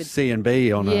drew drew a the- C and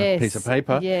B on a Yes, piece of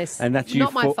paper. yes. And that's you.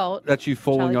 Not my fault. That's you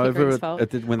falling Charlie over Pickering's fault.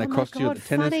 when they Oh my crossed you God, at the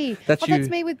tennis. funny. That's you. That's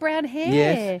me with brown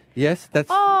hair. Yes.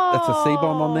 That's a C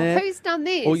bomb on there. Who's done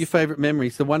this? All your favourite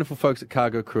memories. The wonderful folks at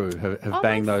Cargo Crew have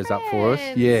banged those up for us.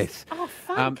 friends. Yes. Oh,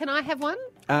 fun. Can I have one?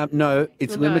 No,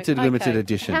 it's No. limited Okay.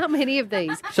 edition. How many of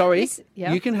these? Sorry,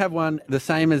 Yeah. you can have one the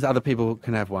same as other people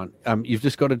can have one. You've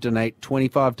just got to donate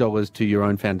 $25 to your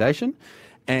own foundation,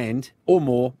 or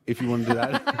more if you want to do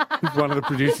that. One of the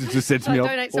producers just said to So me,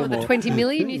 donate or some of the more. 20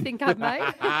 million you think I've made?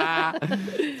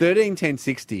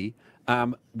 131060.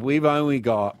 We've only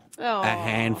got Oh. a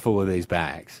handful of these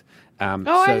bags. Oh,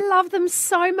 so I love them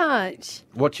so much.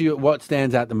 what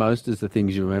stands out the most is the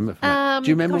things you remember from it. Do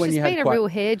you remember gosh, when you it's had been quite a real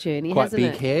hair journey, quite hasn't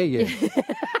big it? hair? Yeah.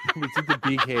 We did the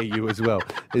big hair you as well.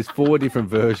 There's 4 different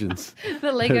versions.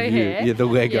 The Lego of you. hair? Yeah, the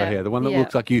Lego Yeah, hair. The one that yeah.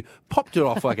 looks like you popped it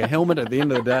off like a helmet at the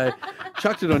end of the day,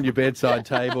 chucked it on your bedside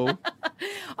table.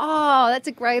 Oh, that's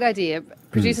a great idea. Hmm.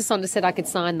 Producer Sonda said I could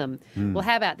sign them. Well,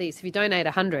 how about this? If you donate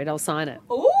 100, I'll sign it.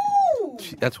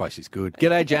 That's why she's good.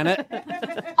 G'day, Janet.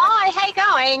 Hi, how you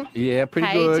going? Yeah, pretty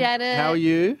Hey, good. Janet. How are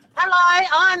you? Hello,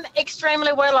 I'm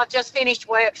extremely well. I've just finished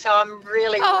work, so I'm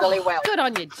really well. Good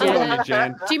on you, Good Janet. on you,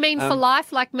 Jan. Do you mean for Um,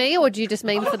 life like me, or do you just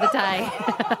mean for the day?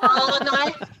 Oh,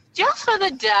 no, just for the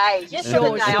day. Just for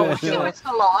Sure, the day. sure, I'm sure. sure it's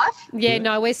for life. Yeah,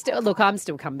 no, we're still. Look, I'm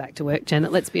still coming back to work,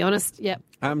 Janet. Let's be honest. Yep.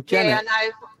 Janet. Yeah, I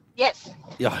know. Yes.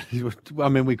 Yeah, I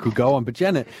mean, we could go on, but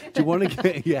Janet, do you want to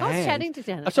get your I was hand? chatting to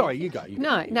Janet. Oh, sorry, you go.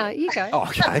 No, you go. Oh,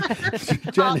 okay.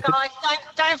 Oh, Janet, guys,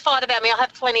 don't fight about me. I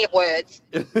have plenty of words.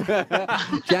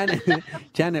 Janet,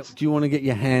 do you want to get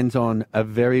your hands on a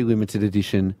very limited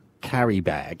edition carry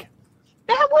bag?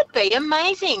 That would be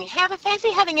amazing. Have a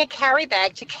fancy having a carry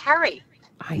bag to carry.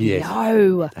 I Yes.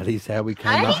 know. That is how we came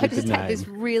I up with just the had this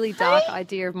name. really dark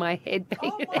idea of my head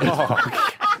being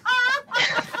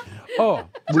Oh,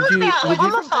 would you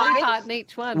part in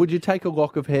each one. would you take a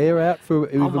lock of hair out for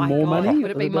even Oh my more God. money?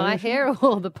 Would it be my hair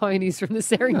or the ponies from the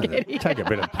Serengeti? Take a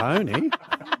bit of pony.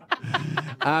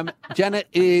 Janet,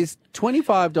 it is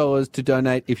 $25 to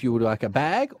donate if you would like a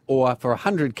bag, or for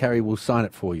 100, Carrie will sign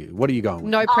it for you. What are you going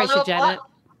with? No pressure, look, Janet.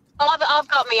 I've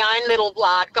got my own little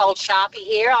gold Sharpie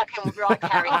here. I can write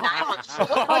Carrie's name on it.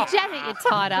 Oh, Janet, you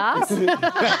tight ass.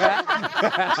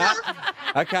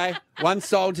 Okay, one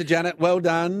sold to Janet. Well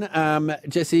done.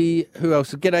 Jesse, who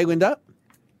else? G'day, Linda.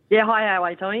 Yeah, hi, how are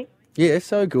you, Tommy? Yeah,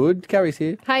 so good. Carrie's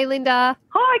here. Hey, Linda.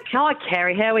 Hi,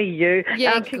 Carrie. How are you?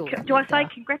 Yeah, good, Do I say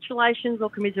congratulations or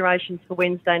commiserations for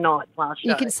Wednesday night's last show?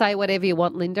 You can say whatever you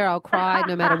want, Linda. I'll cry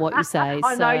no matter what you say.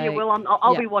 I know you will.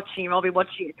 I'll yeah. be watching you. I'll be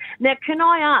watching you. Now, can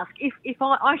I ask, if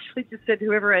I actually just said to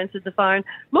whoever answered the phone,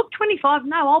 look, 25,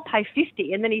 no, I'll pay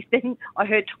 50. And then I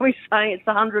heard Tommy saying it's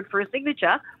 100 for a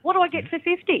signature. What do I get for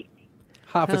 50?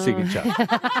 Half a signature.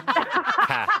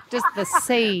 Just the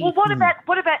C. Well, what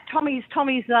about Tommy's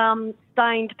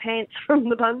stained pants from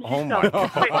the bungee Oh, my jump?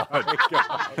 God.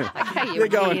 Okay, you They're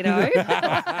going- weirdo.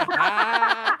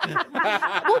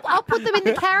 Well, I'll put them in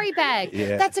the carry bag.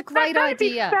 Yeah. That's a great That'd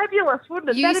be idea. fabulous,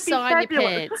 wouldn't it? You That'd be sign your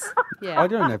fabulous. pants. Yeah. I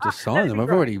don't have to sign them. I've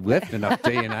already left enough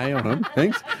DNA on them.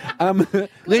 Thanks.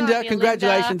 Linda, you,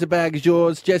 congratulations. The bag is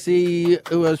yours. Jesse,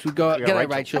 who else we got? We got G'day,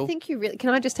 Rachel. Rachel. I think you really. Can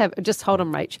I just hold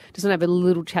on, Rach? Just want to have a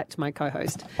little chat to my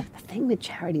co-host. The thing with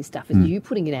charity stuff is you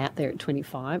putting it out there at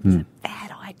 25 is a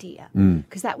bad idea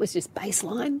because that was just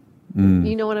baseline.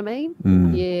 You know what I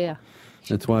mean? Yeah.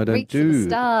 That's why I don't Reach for the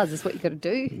stars is what you got to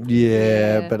do.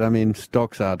 Yeah, but I mean,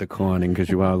 stocks are declining because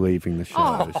you are leaving the show.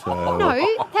 Oh, so no,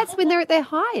 that's when they're at their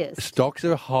highest. Stocks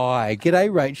are high.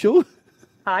 G'day, Rachel.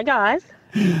 Hi, guys.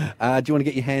 Do you want to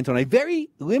get your hands on a very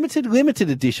limited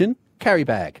edition carry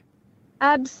bag?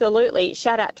 Absolutely.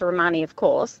 Shout out to Romani, of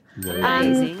course.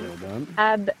 Amazing. Well done.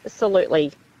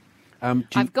 Absolutely.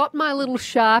 I've got my little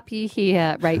Sharpie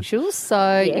here, Rachel,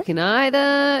 so you can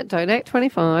either donate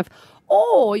 25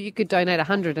 or you could donate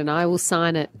 100 and I will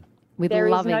sign it with There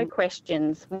is loving. no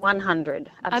questions.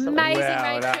 100. Absolutely. Amazing,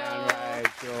 Well Rachel. done,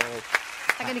 Rachel.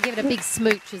 I'm going to give it a big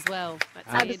smooch as well.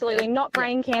 That's Absolutely. Not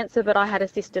brain cancer, but I had a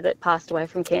sister that passed away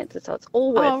from cancer, so it's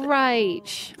all worth Oh, it.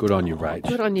 Rach. Good on you, Rach.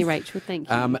 Good on you, Rachel. Thank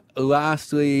you.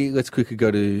 Lastly, let's quickly go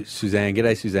to Suzanne.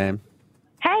 G'day, Suzanne.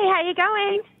 Hey, how you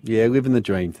going? Yeah, living the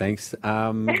dream, thanks.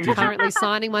 Currently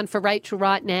signing one for Rachel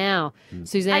right now.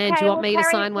 Suzanne, Okay, do you want well, me to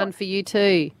Carrie, sign one for you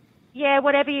too? Yeah,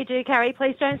 whatever you do, Carrie,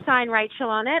 please don't sign Rachel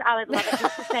on it. I would love it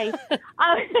just to say,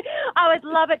 I would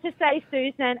love it to say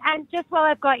Susan. And just while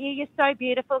I've got you, you're so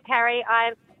beautiful, Carrie.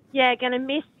 I'm going to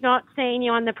miss not seeing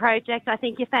you on the project. I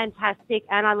think you're fantastic,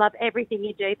 and I love everything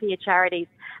you do for your charities.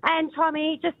 And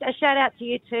Tommy, just a shout out to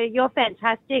you too. You're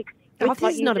fantastic. with This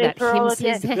what is you not do about for him, all of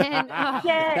your- Suzanne. Oh.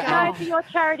 Yeah, no, for your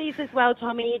charities as well,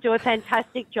 Tommy. You do a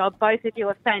fantastic job. Both of you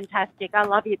are fantastic. I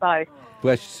love you both.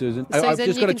 Bless you, Susan. I've Susan, just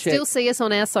you got to can check. still see us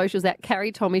on our socials at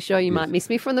Carrie Tommy Show. You might miss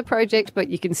me from the project, but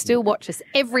you can still watch us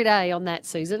every day on that,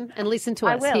 Susan, and listen to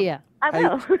I us will. here. I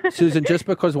will. Susan, just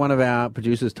because one of our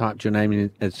producers typed your name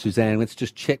in as Suzanne, let's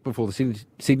just check before the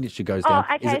signature goes down.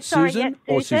 Oh, okay. Is it Sorry, Susan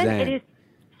yeah, or Susan. Suzanne? It is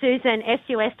Susan,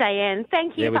 S-U-S-A-N.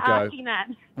 Thank you There we for go. asking that.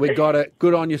 We got it.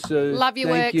 Good on you, Sue. Love your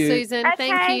Thank work, you. Susan.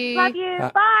 Thank Okay, you. love you. Uh,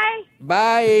 Bye.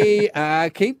 Bye.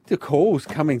 Keep the calls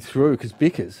coming through because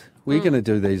Bickers, we're going to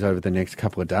do these over the next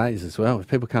couple of days as well. If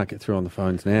people can't get through on the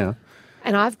phones now.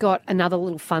 And I've got another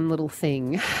fun little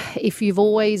thing. If you've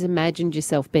always imagined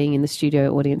yourself being in the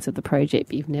studio audience of the project,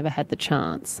 but you've never had the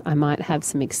chance, I might have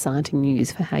some exciting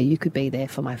news for how you could be there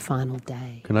for my final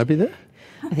day. Can I be there?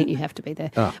 I think you have to be there.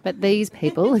 Oh. But these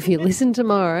people, if you listen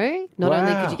tomorrow, not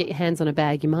only Wow. could you get your hands on a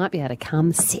bag, you might be able to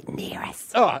come sit near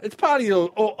us. Oh, it's party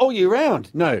all year round.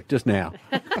 No, just now.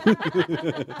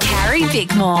 Carrie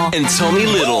Bickmore. And Tommy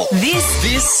Little.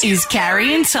 This is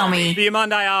Carrie and Tommy. For your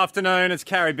Monday afternoon, it's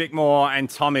Carrie Bickmore and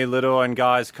Tommy Little. And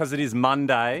guys, because it is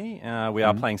Monday, we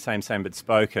are playing Same Same But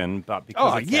Spoken. But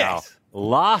because Oh, it's yes. our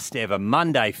last ever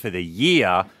Monday for the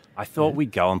year, I thought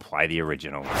we'd go and play the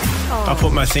original. I'll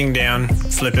put my thing down,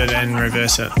 flip it, and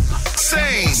reverse it.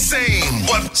 Same.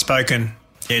 What? Spoken.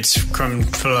 It's from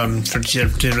come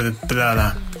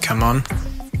on.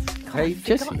 Hey,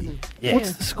 Jesse, Yeah.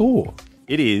 what's the score?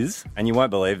 It is, and you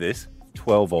won't believe this,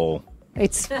 12-all.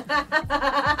 It's.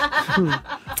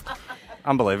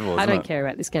 Unbelievable, isn't I don't it? care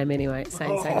about this game anyway. It's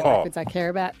saying Oh. backwards I care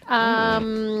about.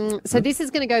 So this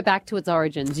is going to go back to its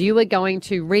origins. You are going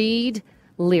to read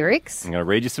lyrics, I'm going to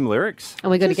read you some lyrics.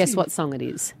 and we're going to guess what song it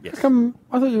is. Yes. I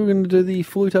thought you were going to do the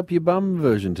flute up your bum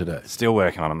version today. Still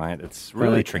working on it, mate. It's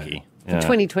really Okay. tricky. For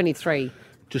 2023.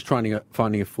 Just finding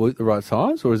a flute the right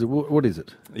size, or is it what is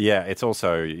it? Yeah, it's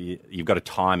also, you've got to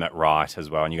time it right as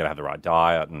well, and you've got to have the right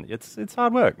diet, and it's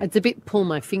hard work. It's a bit pull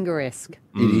my finger-esque.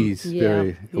 It is Yeah, very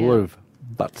a yeah. lot of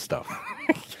butt stuff.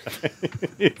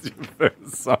 It's your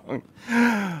first song.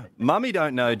 Mummy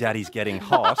don't know Daddy's getting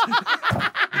hot.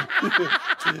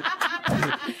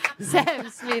 Sam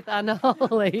Smith,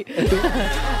 Unholy.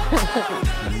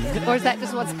 Or is that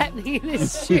just what's happening in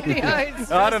this studio?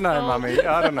 I don't know, Mummy.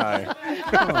 I don't know.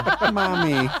 Oh,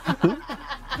 Mummy.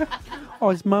 Oh,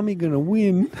 is Mummy going to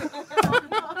win?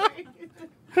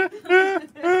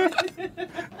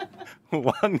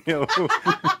 1-0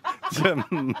 to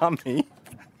Mummy.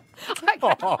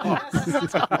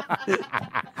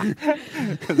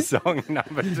 Song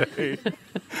number 2.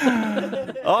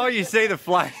 Oh, you see the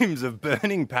flames of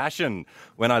burning passion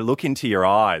when I look into your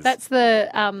eyes. That's the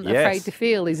Yes. Afraid to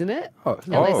Feel, isn't it? Oh,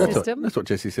 LA that's System. what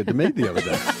Jesse said to me the other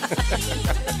day.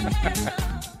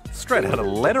 Straight out of a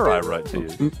letter I wrote to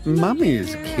you. Mummy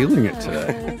is killing it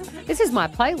today. This is my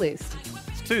playlist.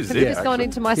 It's too Have zip. you just gone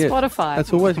into my Spotify?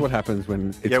 That's always what happens when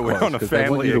it's Yeah, we're close, on a 'cause they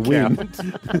want family you to win. account.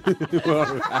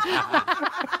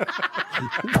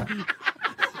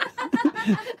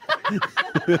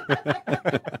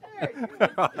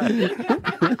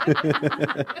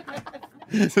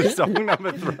 So song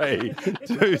number 3,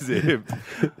 2-Zip.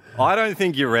 I don't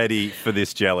think you're ready for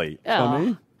this jelly.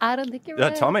 Oh, I don't think you're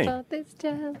ready Tommy. for this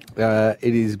jelly.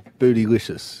 It is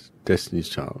Bootylicious, Destiny's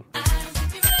Child.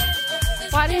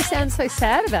 Why do you sound so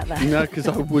sad about that? No, because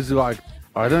I was like,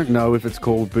 I don't know if it's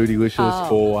called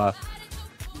Bootylicious or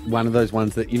one of those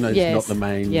ones that, you know, Yes. it's not the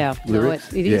main Yeah,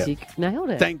 lyrics. No, it is. You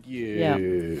nailed it. Thank you.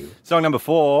 Yeah. Song number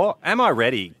 4, Am I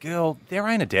Ready? Girl, there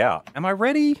ain't a doubt. Am I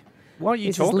ready? What are you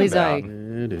This is talking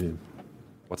Lizzo. about?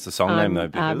 What's the song name, though?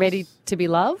 Because... Ready to be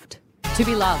loved? To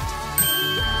be loved.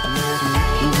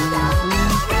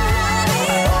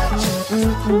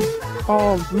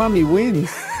 Oh, Mummy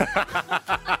wins.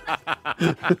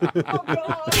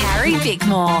 Carrie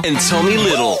Bickmore. And Tommy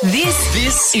Little.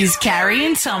 This is Carrie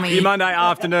and Tommy. Your Monday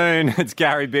afternoon, it's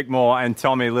Gary Bickmore and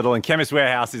Tommy Little. And Chemist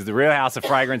Warehouse is the real house of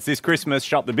fragrance. This Christmas,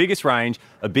 shop the biggest range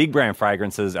of big brand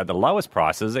fragrances at the lowest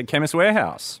prices at Chemist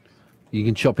Warehouse. You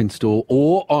can shop in store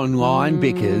or online,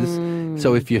 Bickers.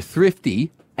 So if you're thrifty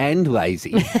and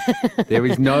lazy, there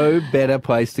is no better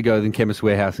place to go than Chemist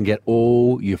Warehouse and get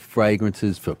all your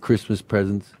fragrances for Christmas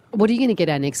presents. What are you going to get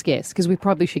our next guest? Because we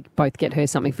probably should both get her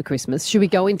something for Christmas. Should we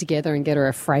go in together and get her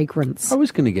a fragrance? I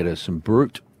was going to get her some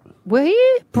Brut. Were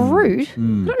you? Brut? I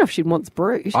don't know if she wants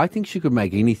Brut. I think she could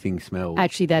make anything smell.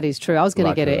 Actually, that is true. I was going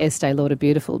Like to get her her. Estee Lauder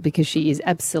Beautiful because she is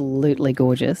absolutely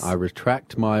gorgeous. I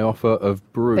retract my offer of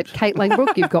Brut. But Kate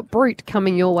Langbrook, you've got Brut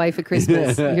coming your way for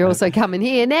Christmas. You're also coming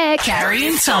here next. Carrie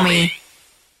and Tommy.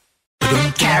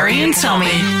 Carrie and Tommy.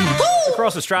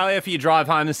 Across Australia for your drive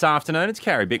home this afternoon, it's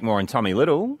Carrie Bickmore and Tommy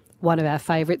Little. One of our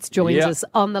favourites joins Yep. us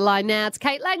on the line now. It's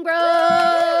Kate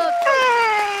Langbrook.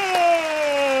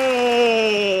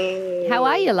 Hey! How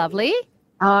are you, lovely?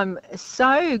 I'm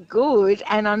so good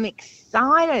and I'm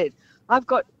excited. I've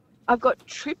got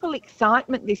triple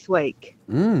excitement this week.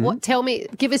 What? Tell me,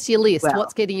 give us your list. Well,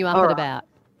 What's getting you up all and right. about?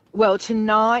 Well,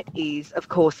 tonight is, of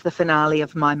course, the finale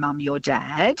of My Mum, Your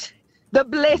Dad. The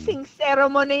blessing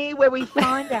ceremony where we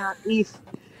find out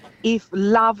if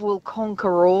love will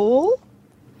conquer all.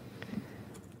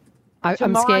 I'm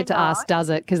Tomorrow scared to night- ask, does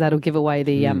it? Because that'll give away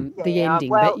the ending.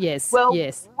 Well, but yes, well,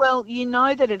 yes. Well, you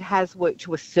know that it has worked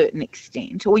to a certain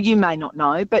extent, or you may not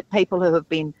know, but people who have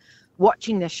been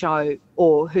watching the show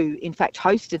or who, in fact,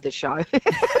 hosted the show.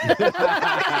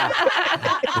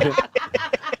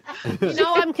 You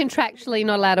know, I'm contractually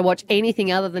not allowed to watch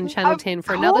anything other than Channel 10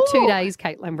 for another 2 days,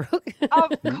 Kate Langbrook.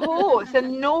 Of course,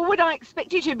 and nor would I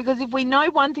expect you to, because if we know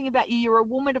one thing about you, you're a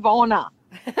woman of honour.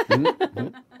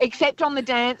 Except on the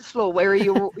dance floor, where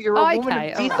you're a woman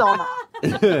Okay, of all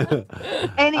dishonour.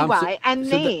 Anyway,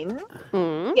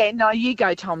 so yeah, no, you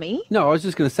go, Tommy. No, I was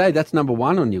just going to say that's number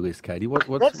 1 on your list, Katie. What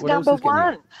else Number is getting you?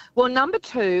 1. Well, number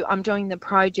 2, I'm doing the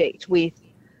project with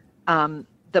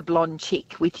the blonde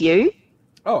chick with you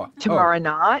tomorrow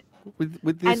night.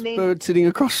 With this And then- bird sitting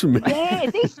across from me. Yeah,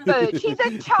 this bird. She's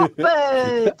a top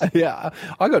bird. Yeah,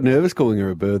 I got nervous calling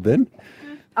her a bird then.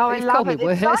 Oh, I You've love called me it.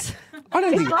 It's worse. like, I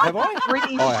don't it's think like have I?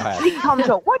 British I have. sitcom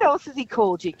talk. What else has he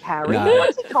called you, Carrie? No.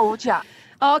 What's he called you?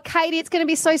 Oh, Katie, it's going to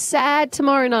be so sad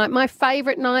tomorrow night. My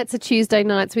favourite nights are Tuesday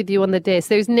nights with you on the desk.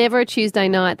 There's never a Tuesday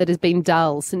night that has been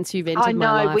dull since you've entered I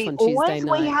my know. life We on Tuesday always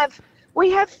night. we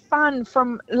have fun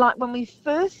from like when we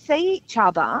first see each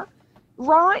other,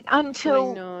 right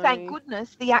until thank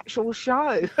goodness the actual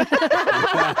show.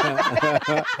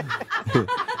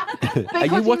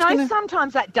 Because you know,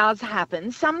 sometimes that does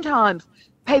happen. Sometimes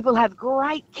people have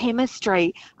great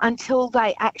chemistry until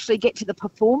they actually get to the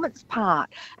performance part.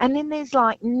 And then there's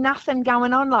like nothing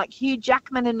going on, like Hugh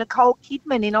Jackman and Nicole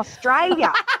Kidman in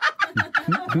Australia.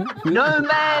 No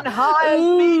man hires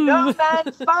me, no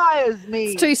man fires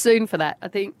me. It's too soon for that, I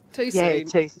think. Too soon. Yeah,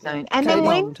 too soon. And Too then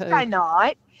long, too. Wednesday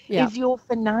night Yeah. is your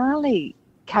finale,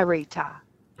 Carita.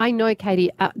 I know,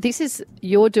 Katie,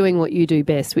 you're doing what you do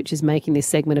best, which is making this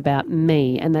segment about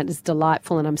me, and that is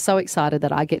delightful, and I'm so excited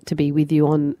that I get to be with you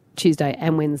on Tuesday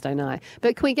and Wednesday night.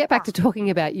 But can we get back to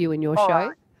talking about you and your All show?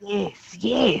 right.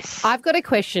 Yes. I've got a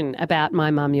question about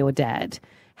My Mum, Your Dad.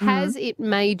 Has it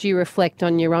made you reflect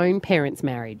on your own parents'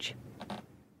 marriage?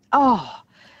 Oh,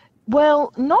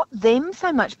 well, not them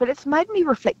so much, but it's made me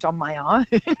reflect on my own.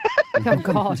 Oh,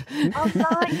 God.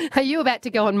 Are you about to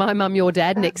go on My Mum, Your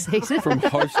Dad next season? From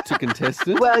host to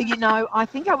contestant? Well, you know, I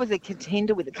think I was a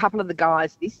contender with a couple of the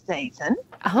guys this season.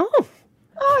 Oh.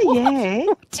 Oh, yeah.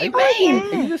 What do you mean?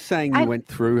 Are you just saying you went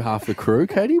through half the crew,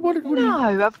 Katie? What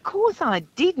No, of course I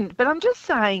didn't. But I'm just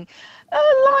saying,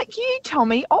 like you,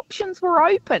 Tommy, options were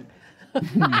open.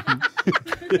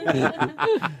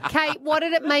 Kate, what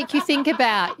did it make you think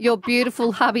about your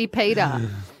beautiful hubby, Peter?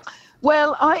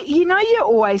 Well, you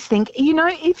always think,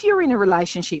 if you're in a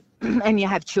relationship and you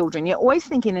have children, you always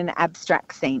think in an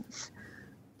abstract sense,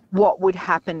 what would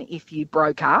happen if you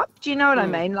broke up? Do you know what I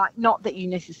mean? Like, not that you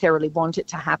necessarily want it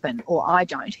to happen, or I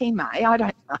don't. He may, I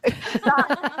don't know.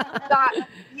 But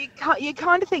you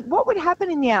kind of think, what would happen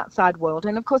in the outside world?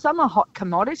 And, of course, I'm a hot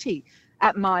commodity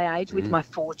at my age with my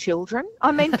 4 children.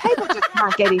 I mean, people just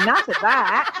can't get enough of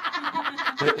that.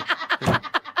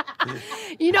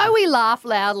 We laugh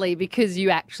loudly because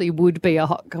you actually would be a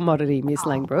hot commodity, Miss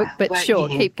Langbroek. But sure,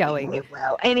 keep going. Yeah,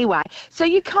 well, anyway, so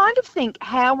you kind of think,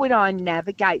 how would I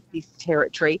navigate this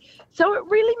territory? So it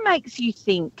really makes you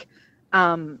think,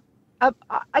 I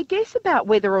guess, about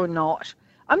whether or not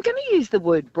I'm going to use the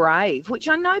word brave, which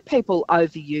I know people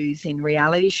overuse in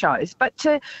reality shows, but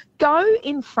to go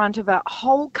in front of a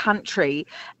whole country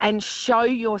and show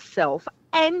yourself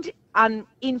and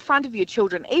in front of your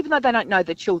children, even though they don't know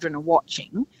the children are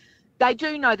watching, they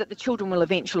do know that the children will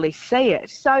eventually see it.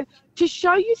 So to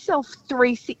show yourself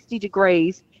 360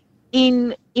 degrees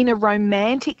in a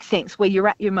romantic sense where you're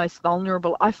at your most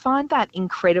vulnerable, I find that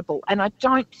incredible. And I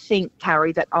don't think,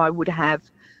 Carrie, that I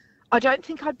don't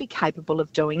think I'd be capable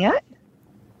of doing it.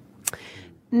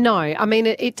 No, I mean,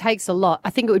 it takes a lot. I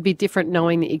think it would be different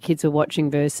knowing that your kids were watching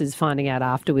versus finding out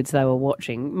afterwards they were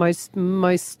watching.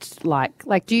 Most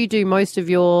like, do you do most of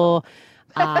your...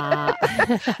 Love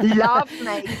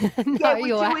me. No, we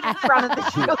do it in front of the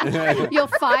children. You're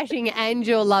fighting and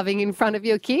you're loving in front of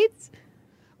your kids?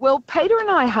 Well, Peter and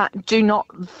I do not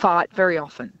fight very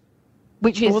often,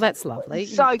 which is... Well, that's lovely.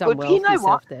 So You've done good. well You for know yourself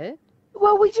what? There.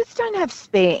 Well, we just don't have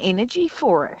spare energy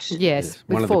for it. Yes,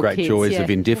 one of the great joys of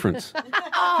indifference.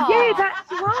 Yeah,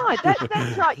 that's right.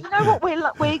 That's right. You know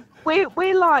what?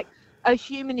 We're like a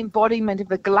human embodiment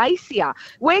of a glacier.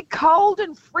 We're cold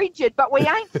and frigid, but we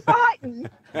ain't fighting.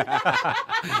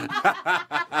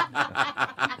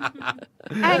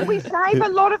 And we save a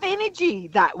lot of energy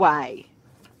that way.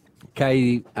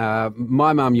 Katie,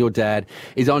 my mum, your dad,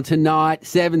 is on tonight,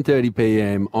 7:30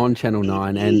 p.m. on Channel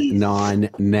 9 and 9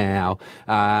 Now.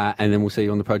 And then we'll see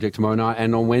you on the project tomorrow night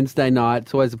and on Wednesday night.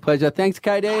 It's always a pleasure. Thanks,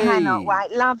 Katie. Cannot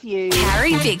wait. Love you.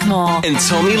 Carrie Bickmore. And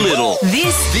Tommy Little.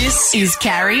 This is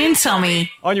Carrie and Tommy.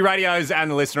 On your radios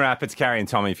and the listener app, it's Carrie and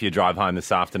Tommy for your drive home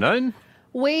this afternoon.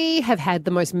 We have had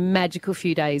the most magical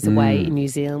few days away in New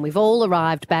Zealand. We've all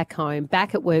arrived back home,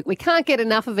 back at work. We can't get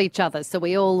enough of each other, so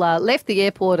we all left the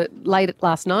airport late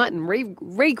last night and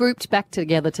regrouped back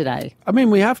together today. I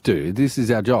mean, we have to. This is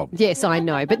our job. Yes, I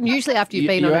know. But usually after you've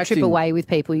been on a trip away with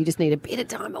people, you just need a bit of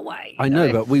time away. I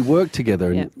know, but we work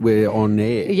together and we're on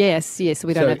air. Yes,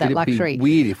 we don't have that luxury. It'd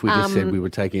be weird if we just said we were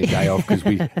taking a day off because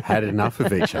we had enough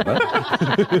of each other.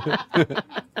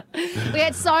 We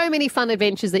had so many fun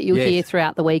adventures that you'll hear throughout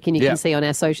the week and you can see on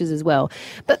our socials as well.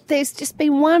 But there's just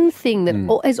been one thing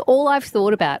that is all I've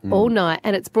thought about all night,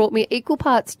 and it's brought me equal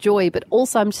parts joy, but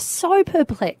also I'm just so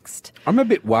perplexed. I'm a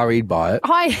bit worried by it.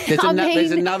 There's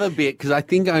mean, another bit, because I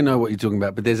think I know what you're talking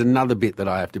about, but there's another bit that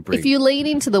I have to bring. If you lean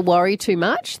into the worry too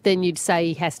much, then you'd say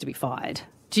he has to be fired.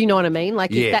 Do you know what I mean?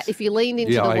 Like if you leaned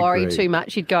into the worry too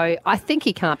much, you'd go, I think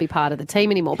he can't be part of the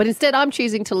team anymore. But instead, I'm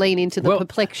choosing to lean into the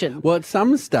perplexion. Well, at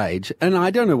some stage, and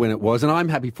I don't know when it was, and I'm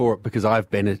happy for it because I've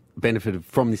benefited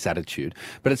from this attitude,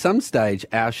 but at some stage,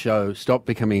 our show stopped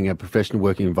becoming a professional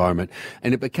working environment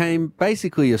and it became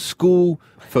basically a school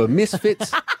for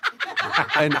misfits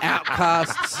and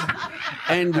outcasts.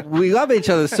 And we love each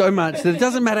other so much that it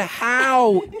doesn't matter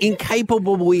how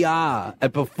incapable we are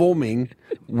at performing,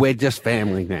 we're just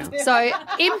family now. So,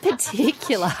 in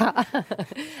particular,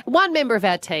 one member of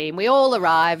our team, we all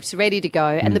arrived ready to go.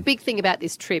 And the big thing about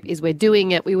this trip is we were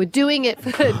doing it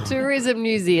for Tourism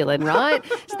New Zealand, right?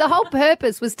 So the whole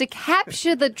purpose was to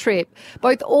capture the trip,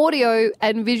 both audio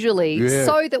and visually,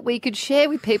 so that we could share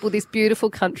with people this beautiful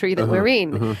country that we're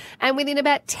in. And within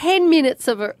about 10 minutes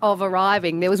of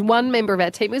arriving, there was one member of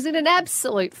our team who was in an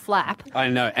absolute flap. I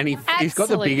know, and he's got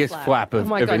the biggest flap of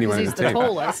God, anyone in the team. he's the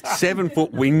tallest. 7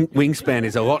 foot wingspan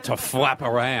is a lot to flap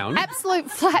around. Absolute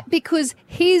flap because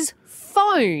his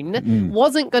phone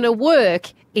wasn't going to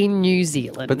work in New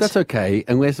Zealand. But that's okay,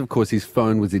 unless, of course, his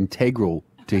phone was integral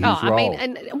to his role. I mean,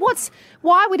 and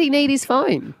why would he need his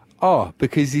phone? Oh,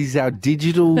 because he's our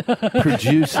digital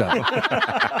producer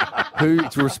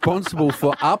who's responsible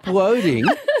for uploading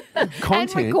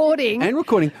content and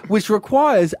recording, which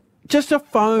requires Just a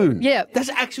phone. Yeah. That's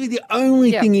actually the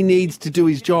only thing he needs to do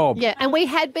his job. Yeah, and we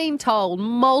had been told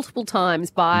multiple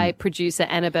times Mm. by producer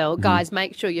Annabelle, Mm-hmm. guys,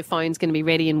 make sure your phone's going to be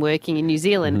ready and working in New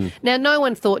Zealand. Now, no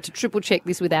one thought to triple check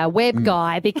this with our web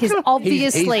guy because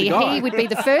obviously Mm. the guy. he would be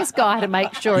the first guy to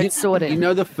make sure it's sorted. You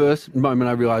know, the first moment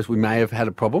I realised we may have had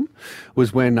a problem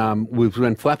was when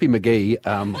Flappy McGee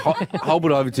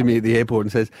hobbled over to me at the airport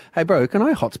and says, "Hey, bro, can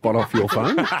I hotspot off your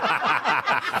phone?"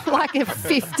 Like a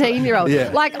 15-year-old. Yeah.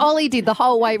 Like Ollie did the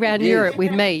whole way around Europe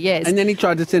with me, yes. And then he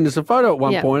tried to send us a photo at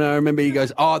one Yeah. point. I remember he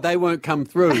goes, "Oh, they won't come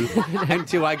through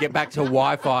until I get back to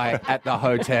Wi-Fi at the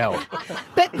hotel."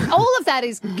 But all of that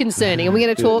is concerning, and we're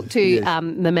going to talk to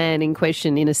the man in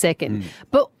question in a second.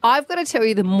 But I've got to tell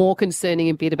you the more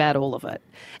concerning bit about all of it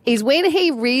is when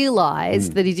he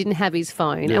realised that he didn't have his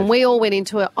phone, and we all went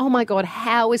into it, oh my God,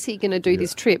 how is he going to do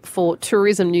this trip for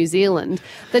Tourism New Zealand?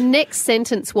 The next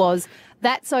sentence was,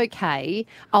 "That's okay.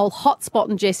 I'll hotspot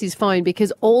on Jessie's phone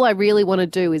because all I really want to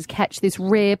do is catch this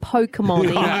rare Pokemon in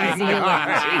New Zealand."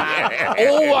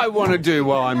 All I want to do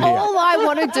while I'm here. All I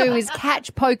want to do is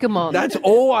catch Pokemon. That's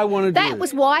all I want to do. That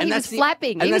was why And he was that's the-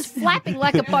 flapping. and He was that's- flapping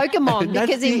like a Pokemon And that's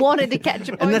because he the- wanted to catch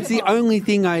a Pokemon. And that's the only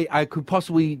thing I could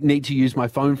possibly need to use my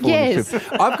phone for. on this Yes.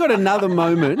 trip. I've got another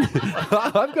moment.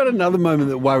 I've got another moment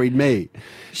that worried me.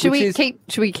 Should which we is-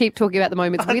 keep talking about the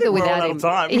moments with or without him?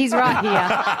 He's right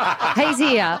here. He's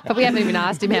here, but we haven't even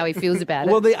asked him how he feels about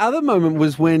it. Well, the other moment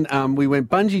was when we went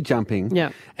bungee jumping. Yeah.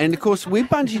 And, of course, we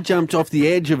bungee jumped off the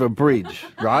edge of a bridge,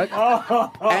 right?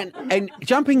 and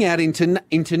jumping out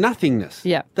into nothingness.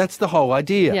 Yeah. That's the whole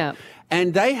idea. Yeah.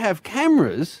 And they have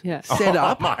cameras set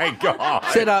up. Oh, my God.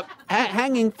 Set up,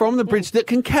 hanging from the bridge that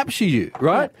can capture you,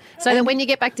 right? So that when you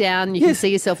get back down, you can see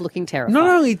yourself looking terrified. Not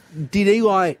only did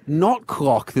Eli not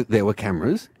clock that there were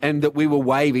cameras and that we were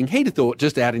waving, he'd have thought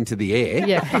just out into the air.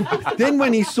 Yeah. Then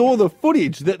when he saw the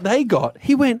footage that they got,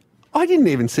 he went, I didn't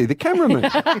even see the cameraman.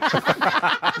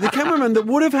 The cameraman that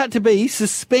would have had to be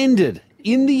suspended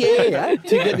in the air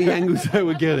to get the angles they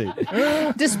were getting.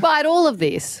 Despite all of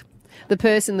this, the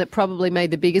person that probably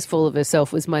made the biggest fool of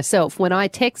herself was myself. When I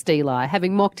text Eli,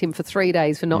 having mocked him for 3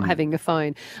 days for not having a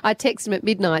phone, I texted him at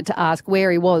midnight to ask where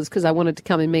he was because I wanted to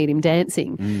come and meet him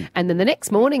dancing. And then the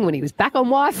next morning when he was back on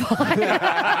Wi-Fi,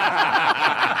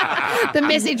 the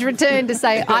message returned to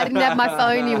say, I didn't have my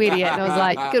phone, you idiot. And I was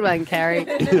like, good one, Carrie.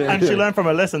 And she learned from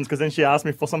her lessons because then she asked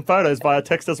me for some photos via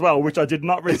text as well, which I did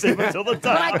not receive until the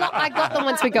day. But I got them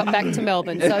once we got back to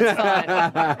Melbourne, so it's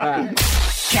fine.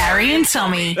 Carrie and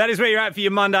Tommy. That is where you're at for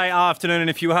your Monday afternoon. And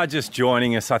if you are just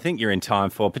joining us, I think you're in time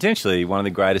for potentially one of the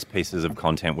greatest pieces of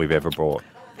content we've ever brought.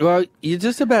 Well, you're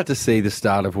just about to see the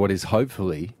start of what is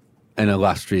hopefully an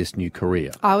illustrious new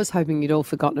career. I was hoping you'd all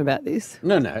forgotten about this.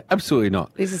 No, absolutely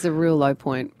not. This is a real low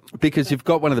point. Because you've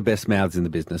got one of the best mouths in the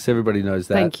business. Everybody knows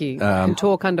that. Thank you. Can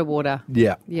talk underwater.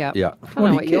 Yeah. Yeah. Yeah. I don't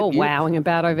know what you're wowing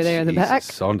about over there in the back.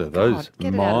 Sonda, those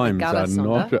get it out of the mimes gutter, are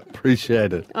not Sonda.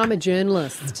 appreciated. I'm a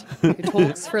journalist who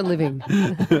talks for a living.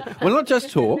 Well, not just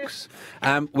talks.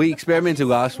 We experimented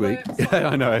last week.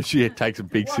 I know, she takes a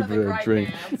big sip of her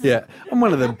drink. Yeah, I'm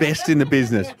one of the best in the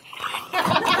business.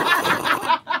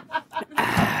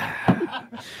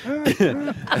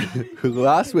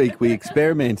 Last week we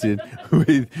experimented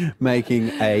with making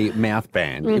a mouth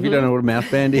band. If you don't know what a mouth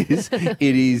band is, it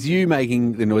is you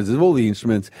making the noises of all the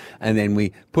instruments and then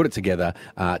we put it together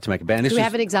to make a band. Do we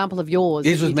have an example of yours?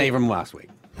 This that was you me did? from last week.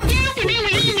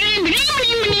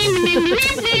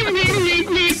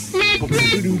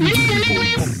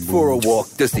 For a walk,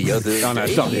 just the other. Oh no,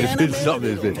 stop this bit! Stop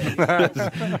this bit.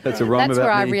 That's a rhyme That's about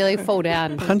where I me really fall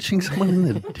down. punching someone in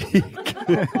the dick.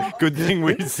 Good thing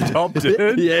we stopped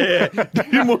it. Yeah,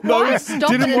 didn't want Why those.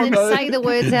 stop it didn't and want then those- say the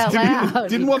words out loud?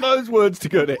 Didn't want those words to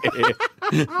go to air.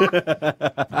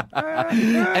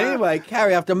 Anyway,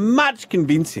 Carrie, after much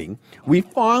convincing, we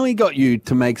finally got you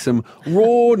to make some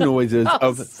raw noises Oh,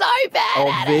 of so bad of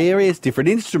at it. various different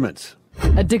instruments.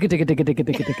 A digga digga digga digga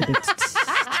digga digga digga.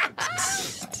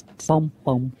 Bum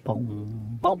bum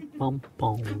bum bum bum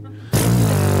bum.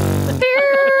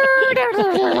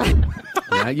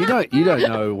 Now, you don't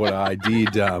know what I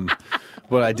did.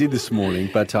 What I did this morning,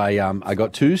 but I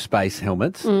got 2 space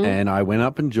helmets and I went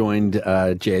up and joined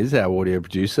Jez, our audio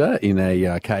producer, in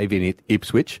a cave in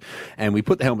Ipswich, and we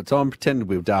put the helmets on, pretended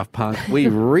we were Daft Punk. We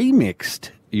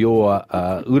remixed your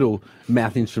little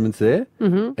mouth instruments there.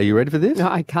 Mm-hmm. Are you ready for this? No,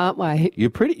 I can't wait.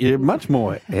 You're much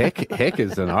more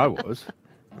heckers than I was.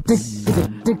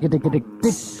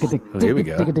 Here we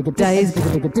go. Days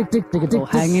all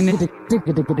hanging in.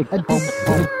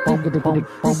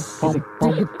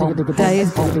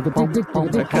 Days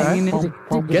Okay.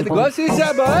 Get the glasses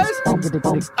out, boys.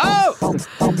 Oh!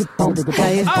 Days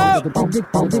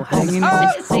all hanging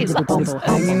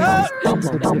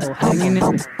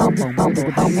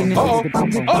Hold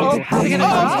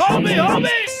me!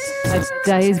 A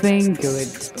day's been good,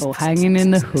 all hanging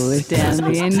in the hood down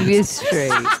the end of your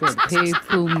street where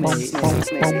people meet.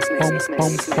 Okay.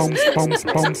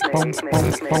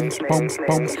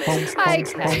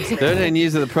 13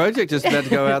 years of the project just about to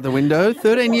go out the window.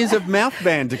 13 years of mouth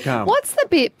band to come. What's the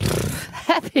bit?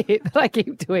 That bit that I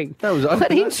keep doing.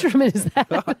 What instrument is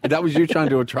that? That was you trying to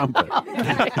do a trumpet.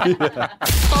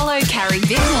 Follow Carrie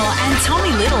Bickmore and Tommy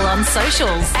Little on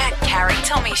socials at Carrie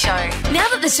Tommy Show. Now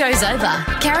that the show's over,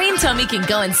 Carrie and Tommy can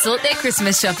go and sort their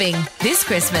Christmas shopping. This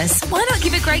Christmas, why not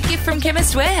give a great gift from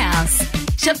Chemist Warehouse?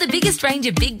 Shop the biggest range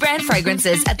of big brand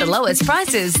fragrances at the lowest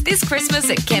prices this Christmas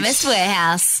at Chemist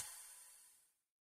Warehouse.